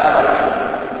نعم ما أمر.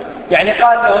 يعني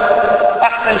قال لهم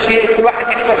أحسن شيء كل واحد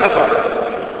يحفر حفرة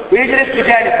ويجلس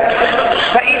بجانبه،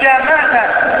 فإذا مات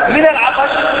من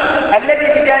العطش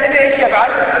الذي بجانبه ايش يفعل؟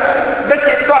 بس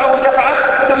يدفعه دفعه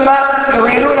ثم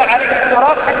يهيلون عليه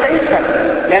التراب حتى يدفن،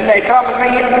 لأن إكرام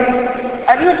الميت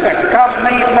أن يدفن، إكرام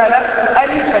الميت ماذا؟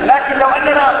 أن يدفن. لكن لو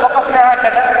أننا وقفنا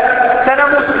هكذا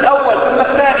سنموت الأول ثم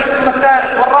الثاني ثم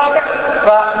الثالث والرابع،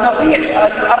 فنضيع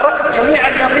الركب جميعا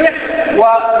يضيع،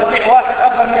 ويضيع واحد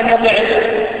أفضل من أن يضيع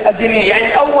الجميع.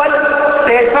 يعني الأول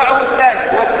سيدفعه الثاني،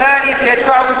 والثاني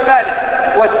سيدفعه الثالث،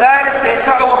 والثالث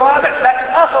سيدفعه الرابع،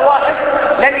 لكن آخر واحد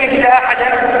لن يجد أحدا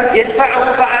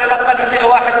يدفعه، فعلى الأقل يضيع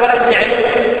واحد ولا يضيع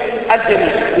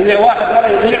الجميع، يضيع واحد ولا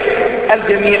يضيع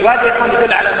الجميع. وهذا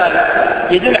يدل على ماذا؟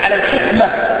 يدل على الحكمة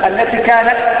التي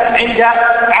كانت عند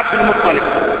عبد المطلب.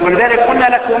 ولذلك قلنا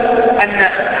لكم أن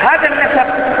هذا النسب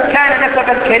كان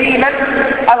نسبا كريما،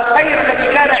 الخير الذي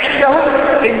كان عنده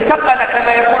انتقل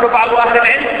كما يقول بعض أهل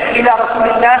العلم إلى رسول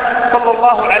الله صلى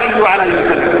الله عليه وعلى اله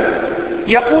وسلم.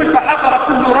 يقول فحفر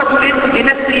كل رجل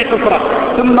لنفسه حفرة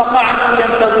ثم قعدوا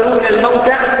ينتظرون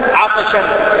الموت عطشا.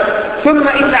 ثم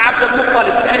إن عبد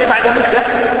المطلب يعني بعد مدة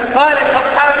قال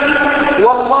لأصحابه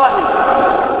والله،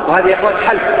 وهذه يا اخوان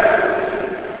حلف،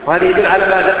 وهذا يدل على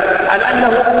ماذا؟ على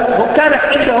أنه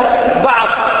كانت عنده بعض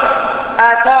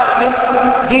آثار من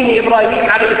دين إبراهيم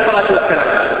عليه الصلاة والسلام.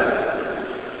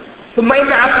 ثم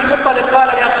إن عبد المطلب قال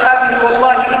لأصحابه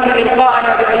والله إن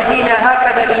إلقاءنا بأيدينا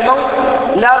هكذا للموت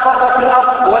لا ضر في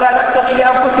الأرض ولا نبتغي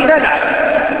لأنفسنا لعب،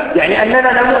 يعني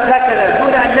أننا نموت هكذا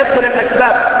دون أن نبذل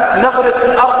الأسباب، نضرب في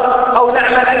الأرض أو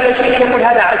نعمل أي شيء يقول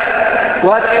هذا عجز.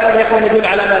 وهذا أيضا يكون يدل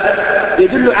على ماذا؟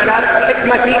 يدل على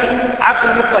حكمة عبد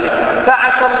المطلب.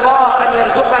 فعسى الله أن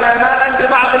يرزقنا ماء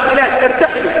ببعض البلاد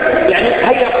ترتحلوا، يعني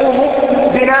هيا قوموا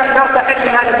بنا نرتحل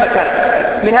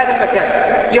من هذا المكان.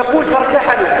 يقول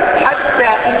فارتحلوا حتى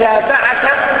إذا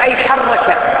بعث أي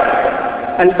حرك،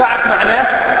 البعث معناه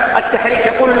التحريك.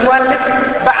 يقول المؤلف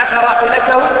بعث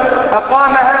راحلته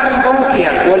أقامها من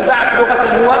بروكها، والبعث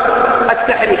لغة هو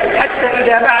التحريك. حتى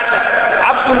إذا بعث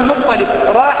عبد المطلب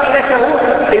راحلته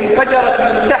انفجرت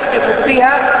من تحت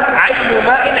خطها عين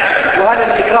ماء عذب، وهذا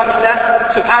من إكرام الله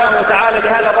سبحانه وتعالى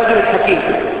لهذا الرجل الحكيم.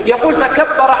 يقول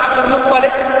فكبر عبد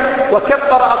المطلب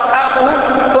وكبر أصحابه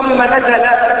ثم نزل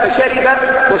فشرب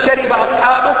وشرب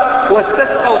أصحابه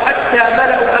واستسقوا حتى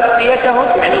ملأوا أبقيتهم،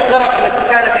 يعني الغرق التي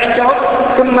كانت عندهم.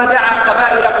 ثم دعا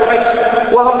قبائل قريش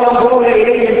وهم ينظرون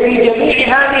إليهم في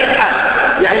جميع هذه الحال،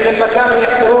 يعني لما كانوا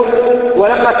يحفرون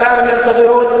ولما كانوا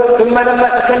ينتظرون ثم لما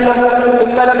تكلموا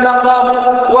ثم لما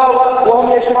قاموا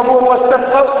وهم يشربون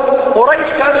واستسقوا. قريش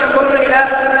كانوا ينظرون إلى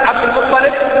عبد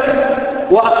المطلب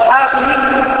وأصحابه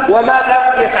وماذا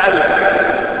يفعلون.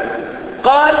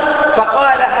 قال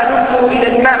فقال هلموا إلى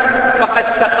الماء فقد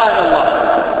سقانا الله،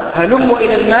 هلموا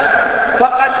إلى الماء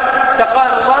فقد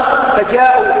سقانا الله.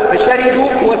 فجاءوا فشربوا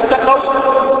واستقوا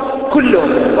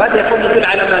كلهم. وهذا يكون يدل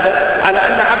على ماذا؟ على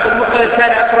أن عبد المطلب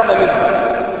كان أكرم منه،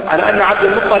 على أن عبد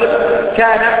المطلب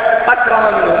كان أكرم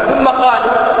منه. ثم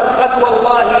قالوا قد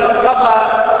والله قضى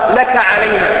لك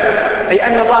علينا، أي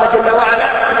أن الله جل وعلا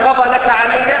قضى لك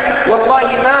علينا، والله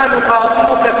ما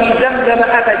نخاطبك في زمزم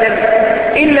أبدا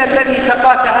إلا الذي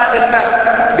سقاك هذا الماء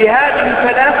بهذه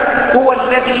الثلاث هو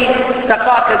الذي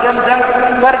سقاك زمزم،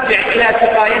 فارجع إلى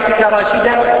سقايتك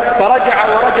راشدا. فرجع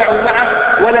ورجعوا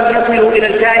معه ولم يصلوا إلى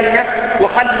الكائنة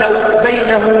وخلوا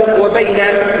بينه وبين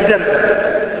زمزم.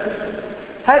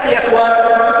 هذه يا إخوان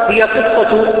هي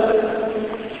قصة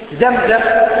زمزم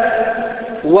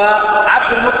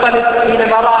وعبد المطلب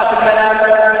حينما رأى في المنام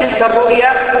تلك الرؤيا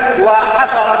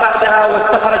وحفر بعدها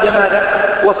واستخرج ماذا؟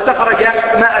 واستخرج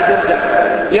ماء زمزم.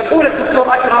 يقول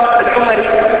الدكتور أكرم العمري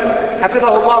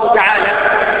حفظه الله تعالى: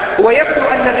 ويبدو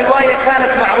أن الرواية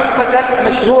كانت معروفة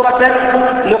مشهورة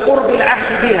لقرب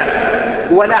العهد بها،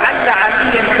 ولعل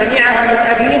عليا سمعها من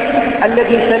أبيه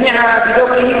الذي سمعها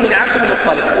بدوره من عبد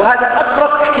المطلب. وهذا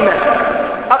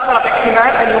أقرب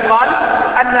احتمال أن يقال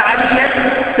أن عليا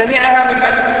سمعها من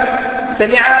من؟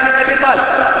 سمعها من أبي طالب،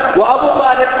 وأبو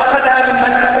طالب أخذها من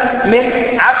من؟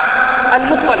 من عبد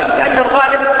المطلب، لأن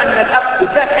الغالب أن الأب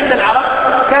بالذات عند العرب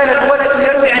كان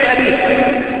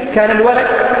الولد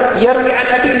يروي عن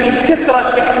أبيه من كثرة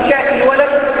احتكاك الولد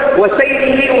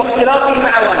وسيره واختلاطه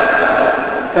مع والده،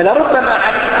 فلربما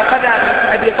علي أخذها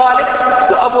من أبي طالب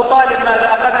وأبو طالب ماذا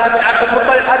أخذها من عبد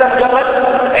المطلب. هذا مجرد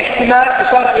احتمال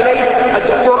أشار إليه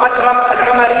الدكتور أكرم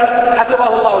العمري حفظه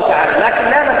الله تعالى، لكن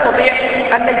لا نستطيع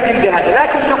أن نجزم بهذا،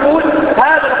 لكن نقول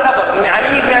هذا الخبر من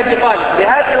علي بن أبي طالب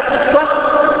لهذه القصة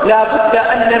لا بد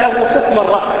أن له حكم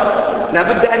الرأي، لا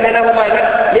بد أن له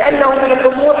ماذا؟ لأنه من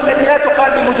الأمور التي لا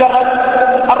تقال بمجرد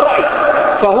الرأي،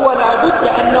 فهو لا بد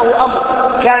أنه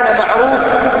أمر كان معروف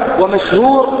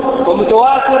ومشهور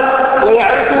ومتواتر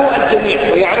ويعرفه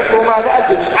الجميع ويعرفه ماذا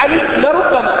الجميع. علي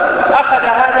لربما أخذ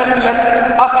هذا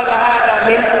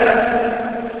من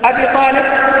أبي طالب،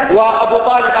 وأبو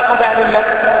طالب أخذها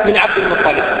من عبد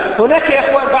المطلب. هناك يا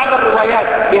إخوان بعض الروايات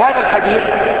بهذا الحديث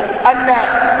أن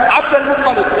عبد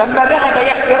المطلب لما ذهب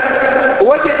يحفر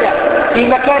وجد في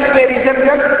مكان بئر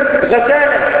زمزم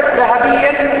غزالا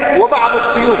ذهبيا وبعض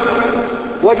السيوف،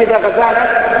 وجد غزالا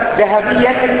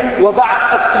ذهبيا وبعض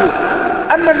السيوف.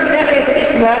 أما من ناحية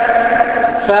الإسناد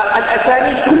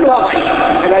فالأسانيد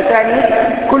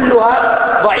كلها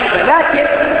ضعيفة، لكن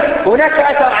هناك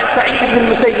أثر عن سعيد بن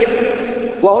المسيب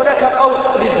وهناك قول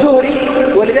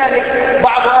للزهري، ولذلك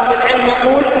بعض أهل العلم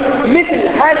يقول مثل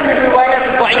هذه الروايات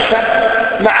الضعيفة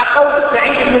مع قول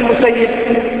سعيد بن المسيب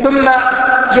ثم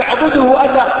يعبده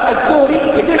أثر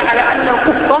الزهري يدل على أن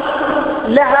القصة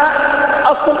لها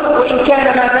أصل، وإن كان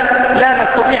ماذا لا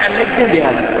نستطيع أن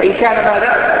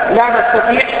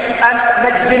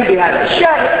نجزم بهذا.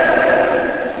 الشاهد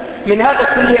من هذا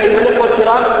كله أيها الأخوة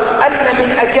الكرام أن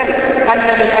من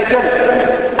أجل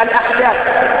الأحداث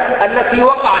التي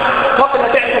وقعت قبل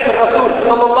بعثة الرسول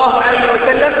صلى الله عليه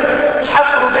وسلم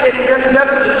حفر بئر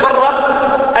زمزم المرة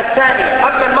الثانية.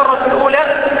 أما المرة الأولى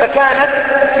فكانت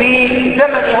في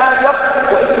زمن هاجر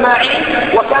وإسماعيل،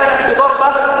 وكانت بضربة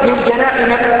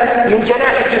من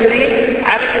جناح جبريل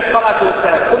عليه الصلاة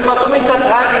والسلام، ثم طمست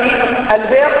هذه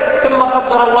البئر، ثم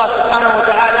قدر الله سبحانه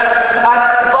وتعالى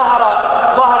أن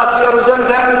ظهرت بئر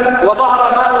زمزم وظهر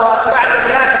ماؤها بعد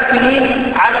 3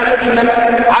 سنين على يد من؟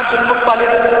 عبد المطلب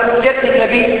جد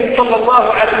النبي صلى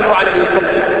الله عليه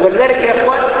وسلم. ولذلك يا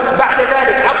اخوان بعد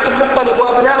ذلك عبد المطلب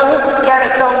وابنائه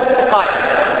كانت لهم السقاية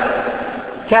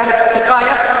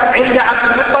عند عبد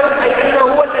المطلب، أي أنه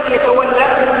هو الذي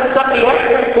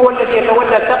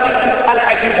يتولى سقي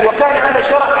الحديث. وكان هذا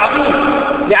شرف عظيم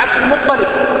لعبد المطلب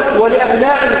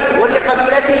ولأبنائه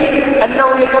ولقبيلته أنه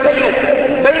يتميز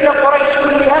بين قريش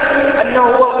كلها أنه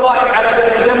هو القائم على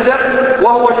بئر زمزم،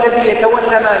 وهو الذي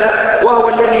يتولى ماذا؟ وهو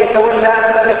الذي يتولى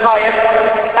سقاية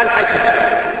الحديث.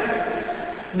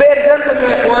 بئر زمزم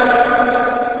يا إخوان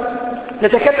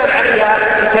نتكلم عليها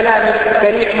بكلام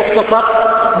سريع مختصر.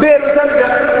 بئر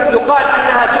زمزم يقال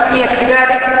أنها سميت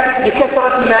بذلك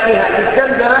لكثرة مائها،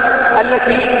 للزمزمة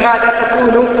التي ماذا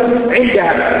تكون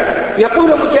عندها.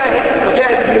 يقول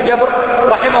مجاهد بن جبر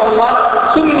رحمه الله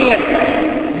سميت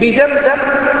بزمزم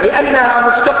لأنها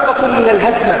مشتقة من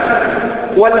الهزمة،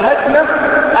 والهزمة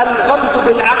الغمز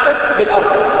بالعقد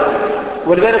بالأرض.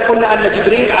 ولذلك قلنا أن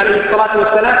جبريل عليه الصلاة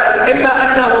والسلام إما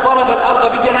أنه ضرب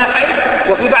الأرض بجناحيه،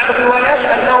 وفي بعض الروايات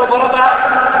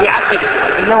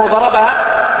أنه ضربها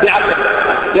بعقد.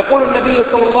 يقول النبي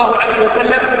صلى الله عليه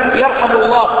وسلم يرحم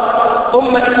الله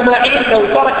إسماعيل لو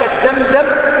تركت زمزم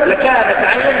لكانت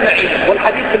عينا معينا،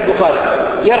 والحديث في البخاري.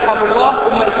 يرحم الله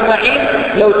إسماعيل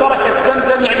لو تركت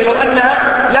زمزم، يعني لو أنها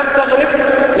لم تغرق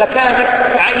لكانت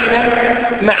عينا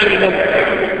معينا.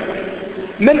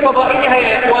 من فضائلها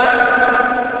يا إخوان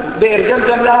بئر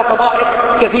زمزم لها فضائل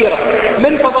كثيرة.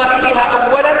 من فضائلها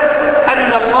أولا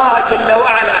أن الله جل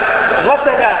وعلا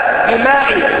غسل بماء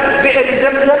بئر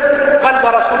زمزم قلب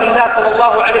رسول الله صلى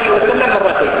الله عليه وسلم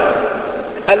مرتين.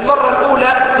 المرة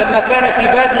الأولى لما كان في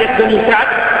بادية بني سعد،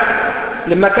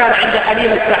 لما كان عند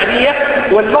حليمة السعدية،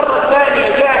 والمرة الثانية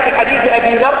جاء في حديث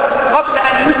أبي ذر قبل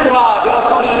أن يسرى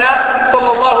برسول الله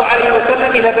صلى الله عليه وسلم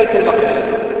إلى بيت المقدس.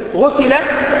 غسل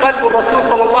قلب الرسول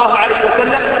صلى الله عليه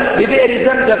وسلم ببئر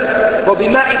زمزم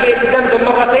وبماء بئر زمزم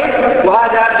مرتين،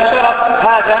 وهذا بشرف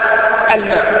هذا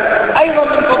الماء. أيضا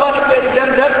من فضائل بئر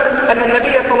زمزم أن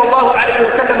النبي صلى الله عليه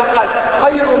وسلم قال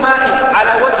خير ماء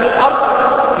على وجه الأرض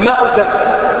ماء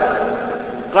زمزم.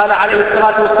 قال عليه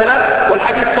الصلاة والسلام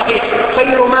والحديث صحيح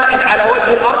خير ماء على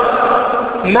وجه الأرض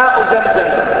ماء زمزم،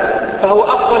 فهو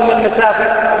أفضل من مسافة،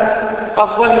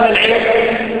 أفضل من العين،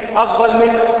 أفضل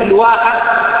من الواحة،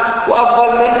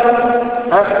 وأفضل من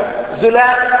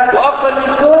زلال، وأفضل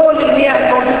من كل المياه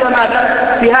الموجودة ماذا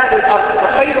في هذه الأرض.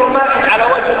 فخير ماء على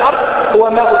وجه الأرض هو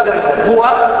ماء زمزم، هو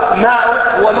ماء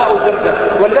زمزم.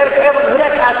 ولذلك أيضا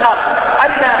هناك آثار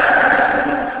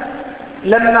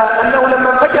أنه لما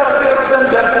انفجر بئر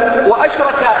زمزم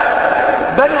وأشرك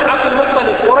بنو عبد المطلب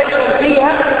قريشا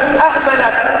فيها،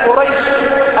 أهملت قريش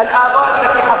الآبار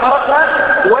التي حفرتها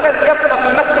ولم يبقى في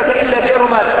مكة إلا بئر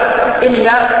ماذا؟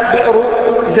 إلا بئر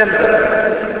زمزم.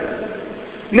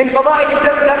 من فضائل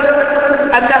زمزم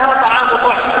أنها طعام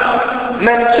طعم،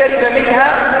 من شرب منها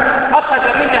أخذ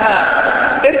منها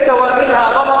ارتوى منها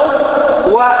ظمأه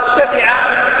وشبعت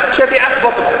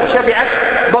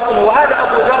بطنه. وهذا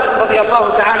أبو ذر رضي الله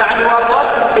تعالى عنه وارضاه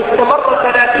استمر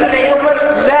 30 يوما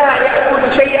لا يأكل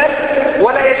شيئا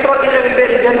ولا يشرب إلا من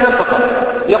بئر زمزم فقط.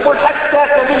 يقول حتى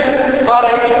سمعت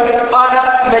قال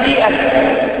مليئا،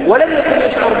 ولم يكن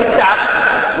يشعر بالتعب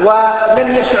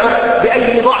ولم يشعر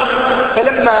بأي ضعف.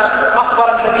 فلما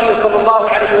أخبر النبي صلى الله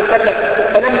عليه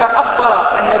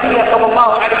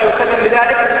وسلم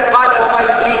بذلك قال وما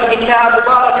يدريك إنها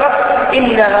مباركة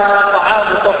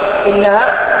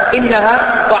إنها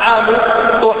طعام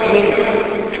طعم.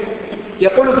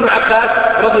 يقول ابن عباس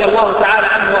رضي الله تعالى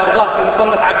عنه وارضاه في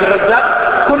مصنف عبد الرزاق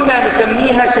كنا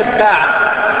نسميها شباعة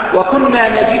وكنا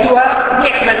نجدها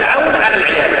نعم العون على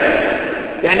العيال،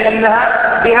 يعني أنها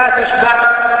بها تشبع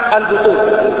البطون،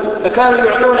 فكانوا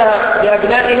يعطونها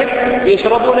لأبنائهم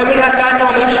يشربون منها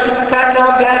كأنهم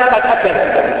بها قد أكلوا.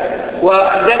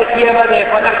 وذلك هي ماذا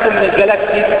يقال أحسن من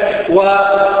الجلاكسي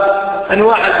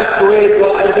وأنواع البسكويت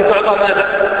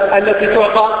التي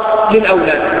تعطى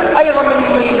للأولاد. أيضا من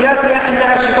مميزاتها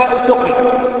أنها شفاء سقم.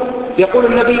 يقول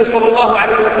النبي صلى الله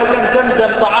عليه وسلم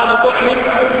زمزم طعام طعم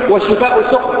وشفاء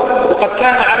سقم. وقد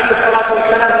كان عليه الصلاة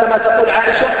والسلام كما تقول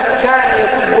عائشة كان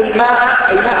يصب الماء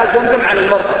أي ماء زمزم على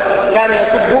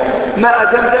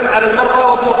المرضى.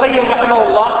 وابن القيم رحمه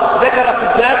الله ذكر في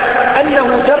الذات أنه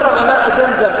جرب ماء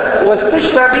زمزم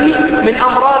واستشفى به من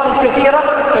أمراض كثيرة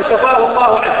فشفاه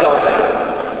الله عز وجل.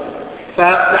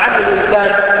 فلعل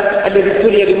الإنسان الذي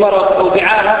ابتلي بمرض أو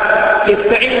بعاهة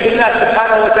يستعين بالله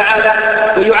سبحانه وتعالى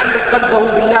ويعلق قلبه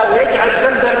بالله ويجعل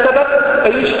زمزم سبب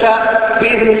فيشفى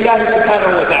بإذن الله سبحانه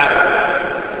وتعالى.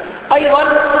 أيضا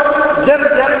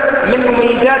زمزم من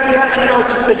مميزاتها أنه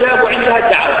تستجاب عندها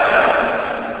الدعوة،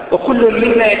 وكل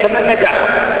منا يتمنى دعوة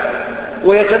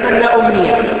ويتمنى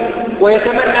أمنية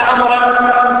ويتمنى أمرا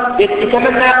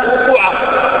يتمنى وقوعه،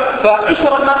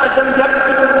 فاشرب ماء زمزم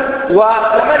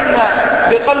وتمنى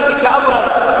بقلبك أمرا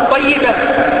طيبا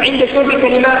عند شربك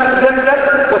لماء زمزم،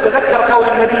 وتذكر قول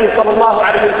النبي صلى الله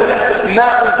عليه وسلم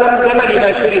ماء زمزم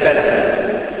لما شرب له.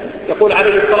 يقول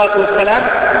عليه الصلاة والسلام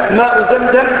ماء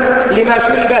زمزم لما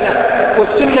شرب له.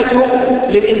 والسنة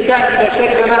للإنسان إذا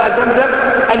شرب ماء زمزم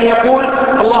أن يقول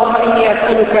اللهم إني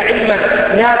أسألك علما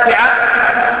نافعا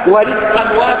ورزقا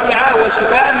واسعا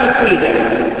وشفاء من كل داء.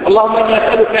 اللهم إني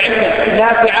أسألك علما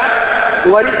نافعا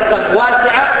ورزقا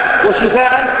واسعا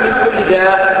وشفاء من كل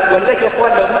داء. ولذلك يا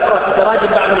اخوان لو نقرأ في تراجم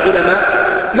بعض العلماء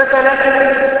مثلا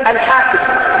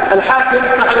الحاكم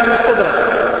صاحب المستدرك،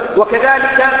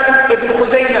 وكذلك ابن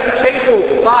خزيمة شيخه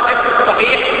صاحب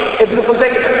صحيح ابن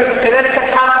خزيمة، كذلك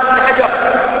الحافظ بن حجر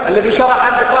الذي شرح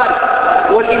البخاري،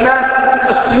 والإمام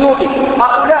السيوطي،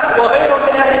 هؤلاء وغيرهم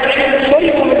من أهل العلم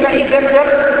شربوا من ماء زمزم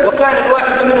وكان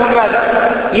الواحد منهم ماذا؟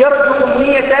 يرجو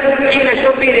أمنية حين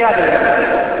شربه لهذا الماء،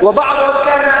 وبعضهم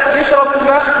كان يشرب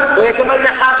الماء ويتمنى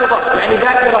حافظة يعني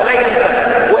ذاكرة لا ينسى،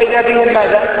 وإذا بهم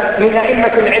ماذا؟ من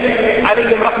أئمة العلم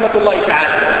عليهم رحمة الله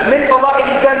تعالى. من فضائل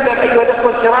زمزم أيها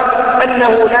الأخوة الكرام أنه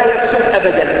لا يفسد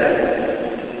أبدا.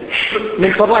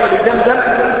 من فضائل زمزم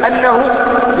أنه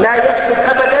لا يفسد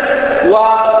أبدا،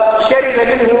 وشرب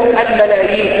منه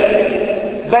الملايين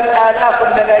بل آلاف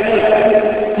الملايين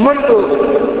منذ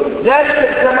ذلك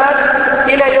الزمان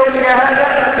إلى يومنا هذا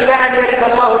إلى أن يرث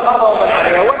الله الأرض ومن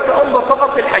عليها. وانت انظر فقط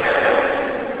في الحج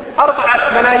 4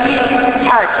 ملايين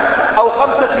حاج أو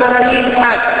 5 ملايين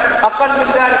حاج، أقل من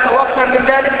ذلك أو أكثر من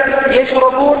ذلك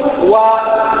يشربون،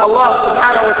 والله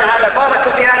سبحانه وتعالى بارك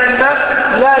في هذا الماء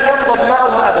لا ينضب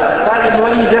ماؤها أبدا.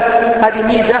 هذه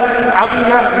ميزة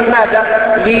عظيمة لماذا؟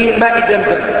 لماء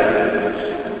زمزم.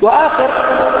 وآخر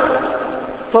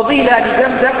فضيلة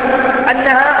لزمزم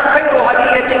أنها خير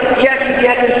هدية يأتي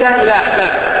بها الإنسان إلى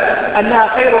أحبابه، أنها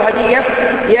خير هدية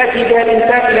يأتي بها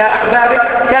الإنسان إلى أحبابه.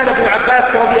 كان ابن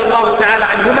عباس رضي الله تعالى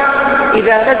عنهما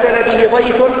إذا نزل به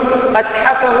ضيف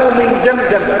أتحفه من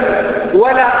زمزم،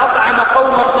 ولا أطعم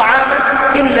قوما طعاما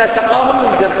إلا سقاهم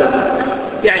من زمزم.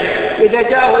 يعني إذا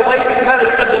جاءه ضيف ماذا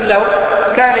يقدم له؟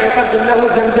 كان يقدم له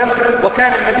زمزم،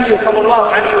 وكان النبي صلى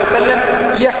الله عليه وسلم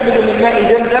يحمل من ماء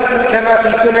زمزم كما في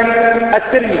سنن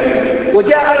الترمذي.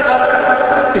 وجاء أيضا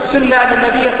في السنة أن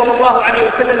النبي صلى الله عليه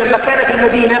وسلم لما كان في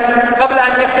المدينة قبل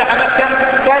أن يفتح مكة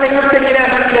كان يرسل إلى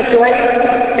مدينة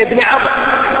سهيل بن عمرو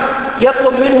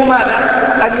يطلب منه ماذا؟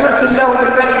 أن يرسل له من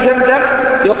ماء زمزم،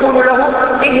 يقول له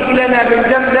اهد لنا من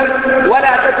زمزم ولا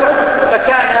تترك.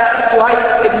 فكان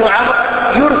سهيل بن عمرو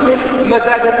يرسل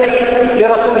مزادتين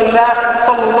لرسول الله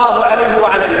صلى الله عليه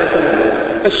وعلى وسلم.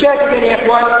 الشاهد يا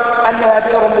إخوان أنها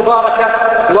بئر مباركة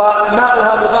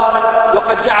وماؤها مبارك،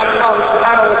 وقد جعل الله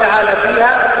سبحانه وتعالى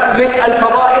فيها من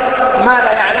الفضائل ما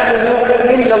لا يعلمه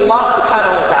إلا الله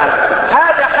سبحانه وتعالى.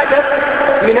 هذا حدث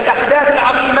من الأحداث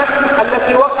العظيمة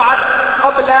التي وقعت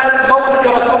قبل مولد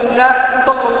رسول الله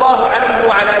صلى الله عليه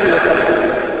وعلى آله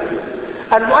وسلم.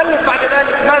 المؤلف بعد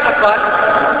ذلك ماذا قال؟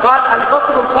 قال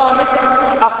الفصل الخامس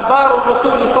أخبار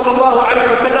الرسول صلى الله عليه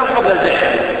وسلم قبل البعثة.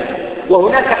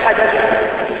 وهناك حدث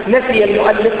نسي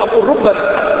المؤلف، أقول ربما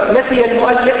نسي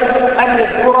المؤلف أن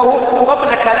يذكره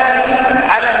قبل كلامه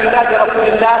على ميلاد رسول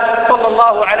الله صلى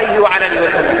الله عليه وعلى آله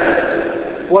وسلم.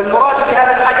 والمراد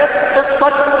بهذا الحدث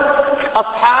قصة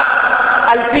أصحاب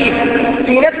الفيل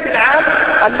في نفس العام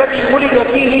الذي ولد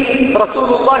فيه رسول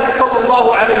الله صلى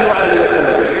الله عليه وآله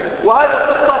وسلم. وهذه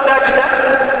القصة ثابتة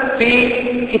في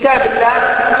كتاب الله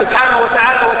سبحانه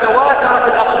وتعالى، وتواترت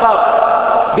الأخبار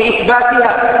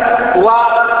بإثباتها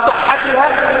وصحتها.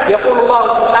 يقول الله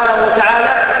سبحانه وتعالى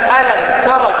ألم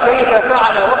ترى كيف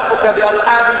فعل ربك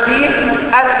بأصحاب الفيل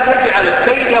ألم يجعل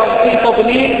كيدهم في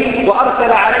تضليل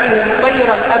وأرسل عليهم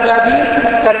طيرا أبابيل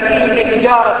ترميهم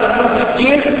بحجارة من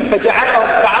سجيل فجعلهم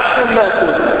كعصف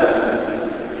مأكول.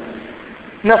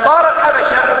 نصارى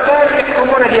الحبشة كانوا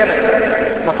يحكمون اليمن.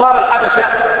 نصارى الحبشة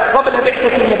قبل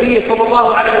بعثة النبي صلى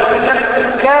الله عليه وسلم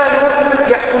كانوا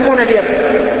يحكمون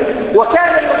اليمن،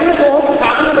 وكان يغيظهم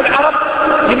تعظيم العرب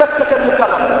لمكة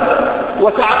المكرمة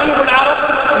وتعظيم العرب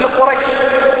لقريش.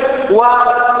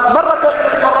 ومرة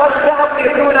من المرات ذهبوا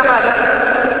يبنون ماذا؟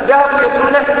 ذهبوا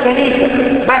يبنون كنيسة،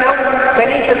 بنوا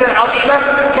كنيسة عظيمة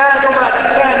كانوا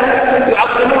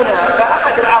يعظمونها.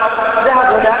 فأحد العرب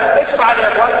ذهب هنا ايش فعل يا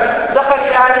اخوان؟ دخل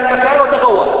إلى هذا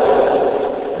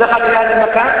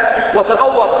المكان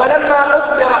وتغوط، فلما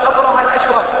أصدر قبرها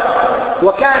الأشرف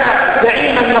وكان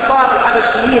زعيم النصارى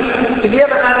الحبشيين في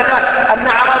اليمن آنذاك أن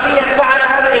عربيا فعل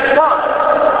هذا الإخطاء،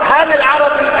 هذا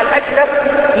العربي الأجنب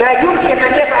لا يمكن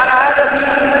أن يفعل هذا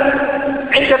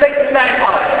عند بيت الله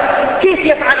الحرام، كيف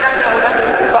يفعل هذا هنا؟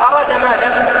 فأراد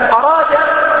ماذا؟ أراد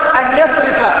أن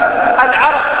يصرف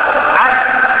العرب عن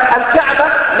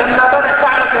الكعبة لما بنى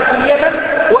كعبة في اليمن،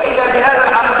 وإذا بهذا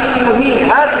العربي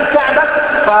يهين هذه الكعبة.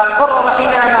 فقرر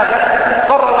حينها ماذا؟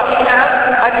 قرر حينها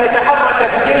أن يتحرك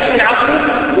بجيش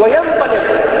عظيم وينطلق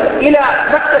إلى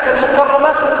مكة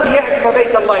المكرمة ليهدم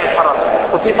بيت الله الحرام.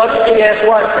 وفي طريقه يا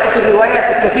إخوان تأتي الروايات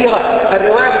الكثيرة،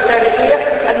 الروايات التاريخية،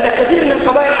 أن كثير من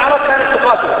قبائل العرب كانت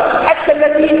تقاتل، حتى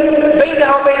التي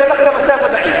بينها وبين مكة مسافة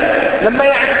بعيدة. لما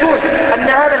يعرفون أن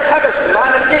هذا الحبش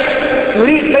وهذا الجيش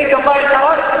يريد بيت الله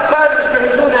الحرام كانوا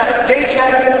يجهزون جيشا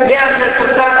 100 من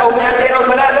الفرسان أو 200 أو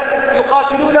 3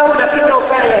 يقاتلونه، لكنه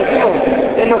كان يهزمهم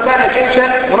لأنه كان جيشا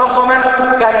منظما،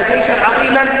 كان جيشا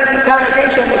عظيما، كان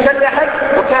جيشا مسلحا،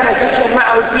 وكان جيشا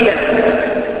معه الفيل.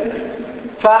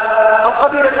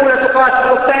 فالقبيلة الأولى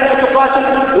تقاتل والثانية تقاتل،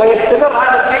 ويستمر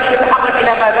هذا الجيش يتحرك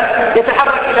إلى ماذا؟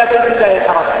 يتحرك إلى بيت الله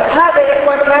الحرام. هذا يا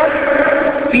إخوان كان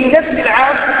في نفس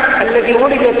العام الذي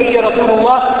ولد فيه رسول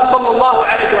الله صلى الله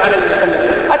عليه وعلى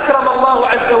وسلم. أكرم الله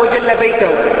عز وجل بيته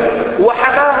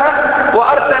وحماها،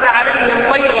 وأرسل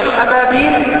عليهم طيرا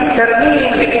أبابيل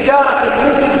ترميهم بحجارة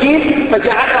من سجيل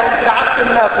فجعلهم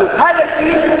كعصف مأكول. هذا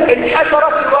الفيل انحشر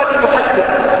في الوادي المحسن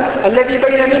الذي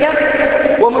بين منى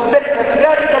ومزدلفة. في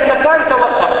ذلك المكان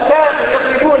توقف، كانوا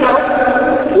يضربونه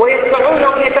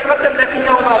ويدفعونه ليتقدم،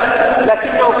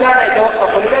 لكنه كان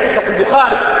يتوقف. ولذلك في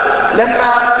البخاري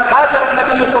لما هاجر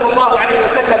النبي صلى الله عليه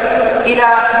وسلم إلى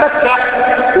مكة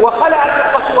وخلعت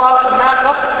القصوى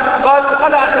الناقة، قالوا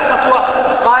خلعت القصوى،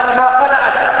 قال ما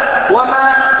خلعت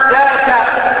وما ذاك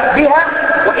بها،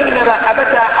 وإنما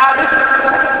حبسها حابس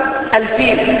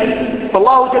الفيل.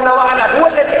 فالله جل وعلا هو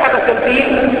الذي حبس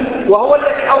الفيل، وهو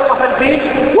الذي أوقف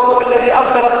الفيل، وهو الذي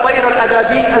أرسل الطير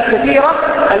الأبابيل الكثيرة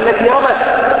التي رمت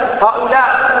هؤلاء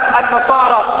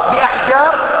النصارى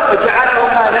بأحجار فجعلهم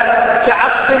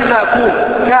المأكول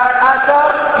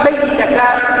كآثار ميتة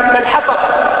كالحطب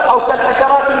أو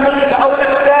كالحشرات الميتة أو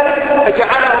نحو ذلك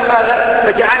فجعلهم ماذا؟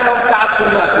 فجعلهم كعصف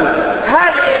المأكول.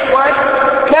 هذا يا إخوان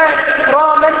كان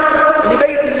إكراما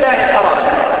لبيت الله الحرام،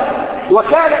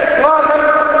 وكان إكراما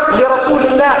لرسول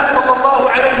الله صلى الله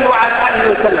عليه وعلى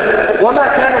آله وسلم، وما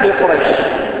كان لقريش.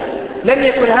 لم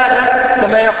يكن هذا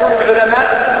كما يقول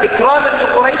العلماء إكراما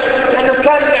لقريش لأنهم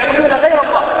كانوا يعبدون غير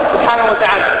الله سبحانه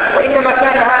وتعالى، وإنما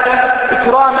كان هذا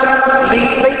إكراما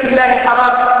لبيت الله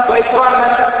الحرام وإكراما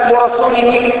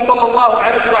لرسوله صلى الله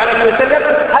عليه وعلى وسلم.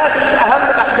 هذه أهم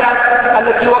الأحداث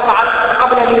التي وقعت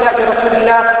قبل ميلاد رسول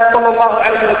الله صلى الله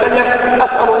عليه وسلم.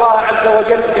 أسأل الله عز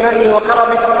وجل بمنه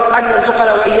وكرمه أن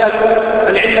يرزقنا وإياكم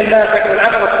العلم النافع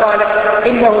والعمل الصالح،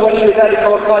 إنه ولي ذلك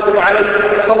والقادر عليه.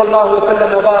 صلى الله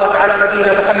وسلم وبارك على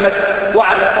نبينا محمد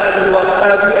وعلى آله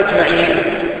وصحبه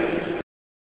أجمعين.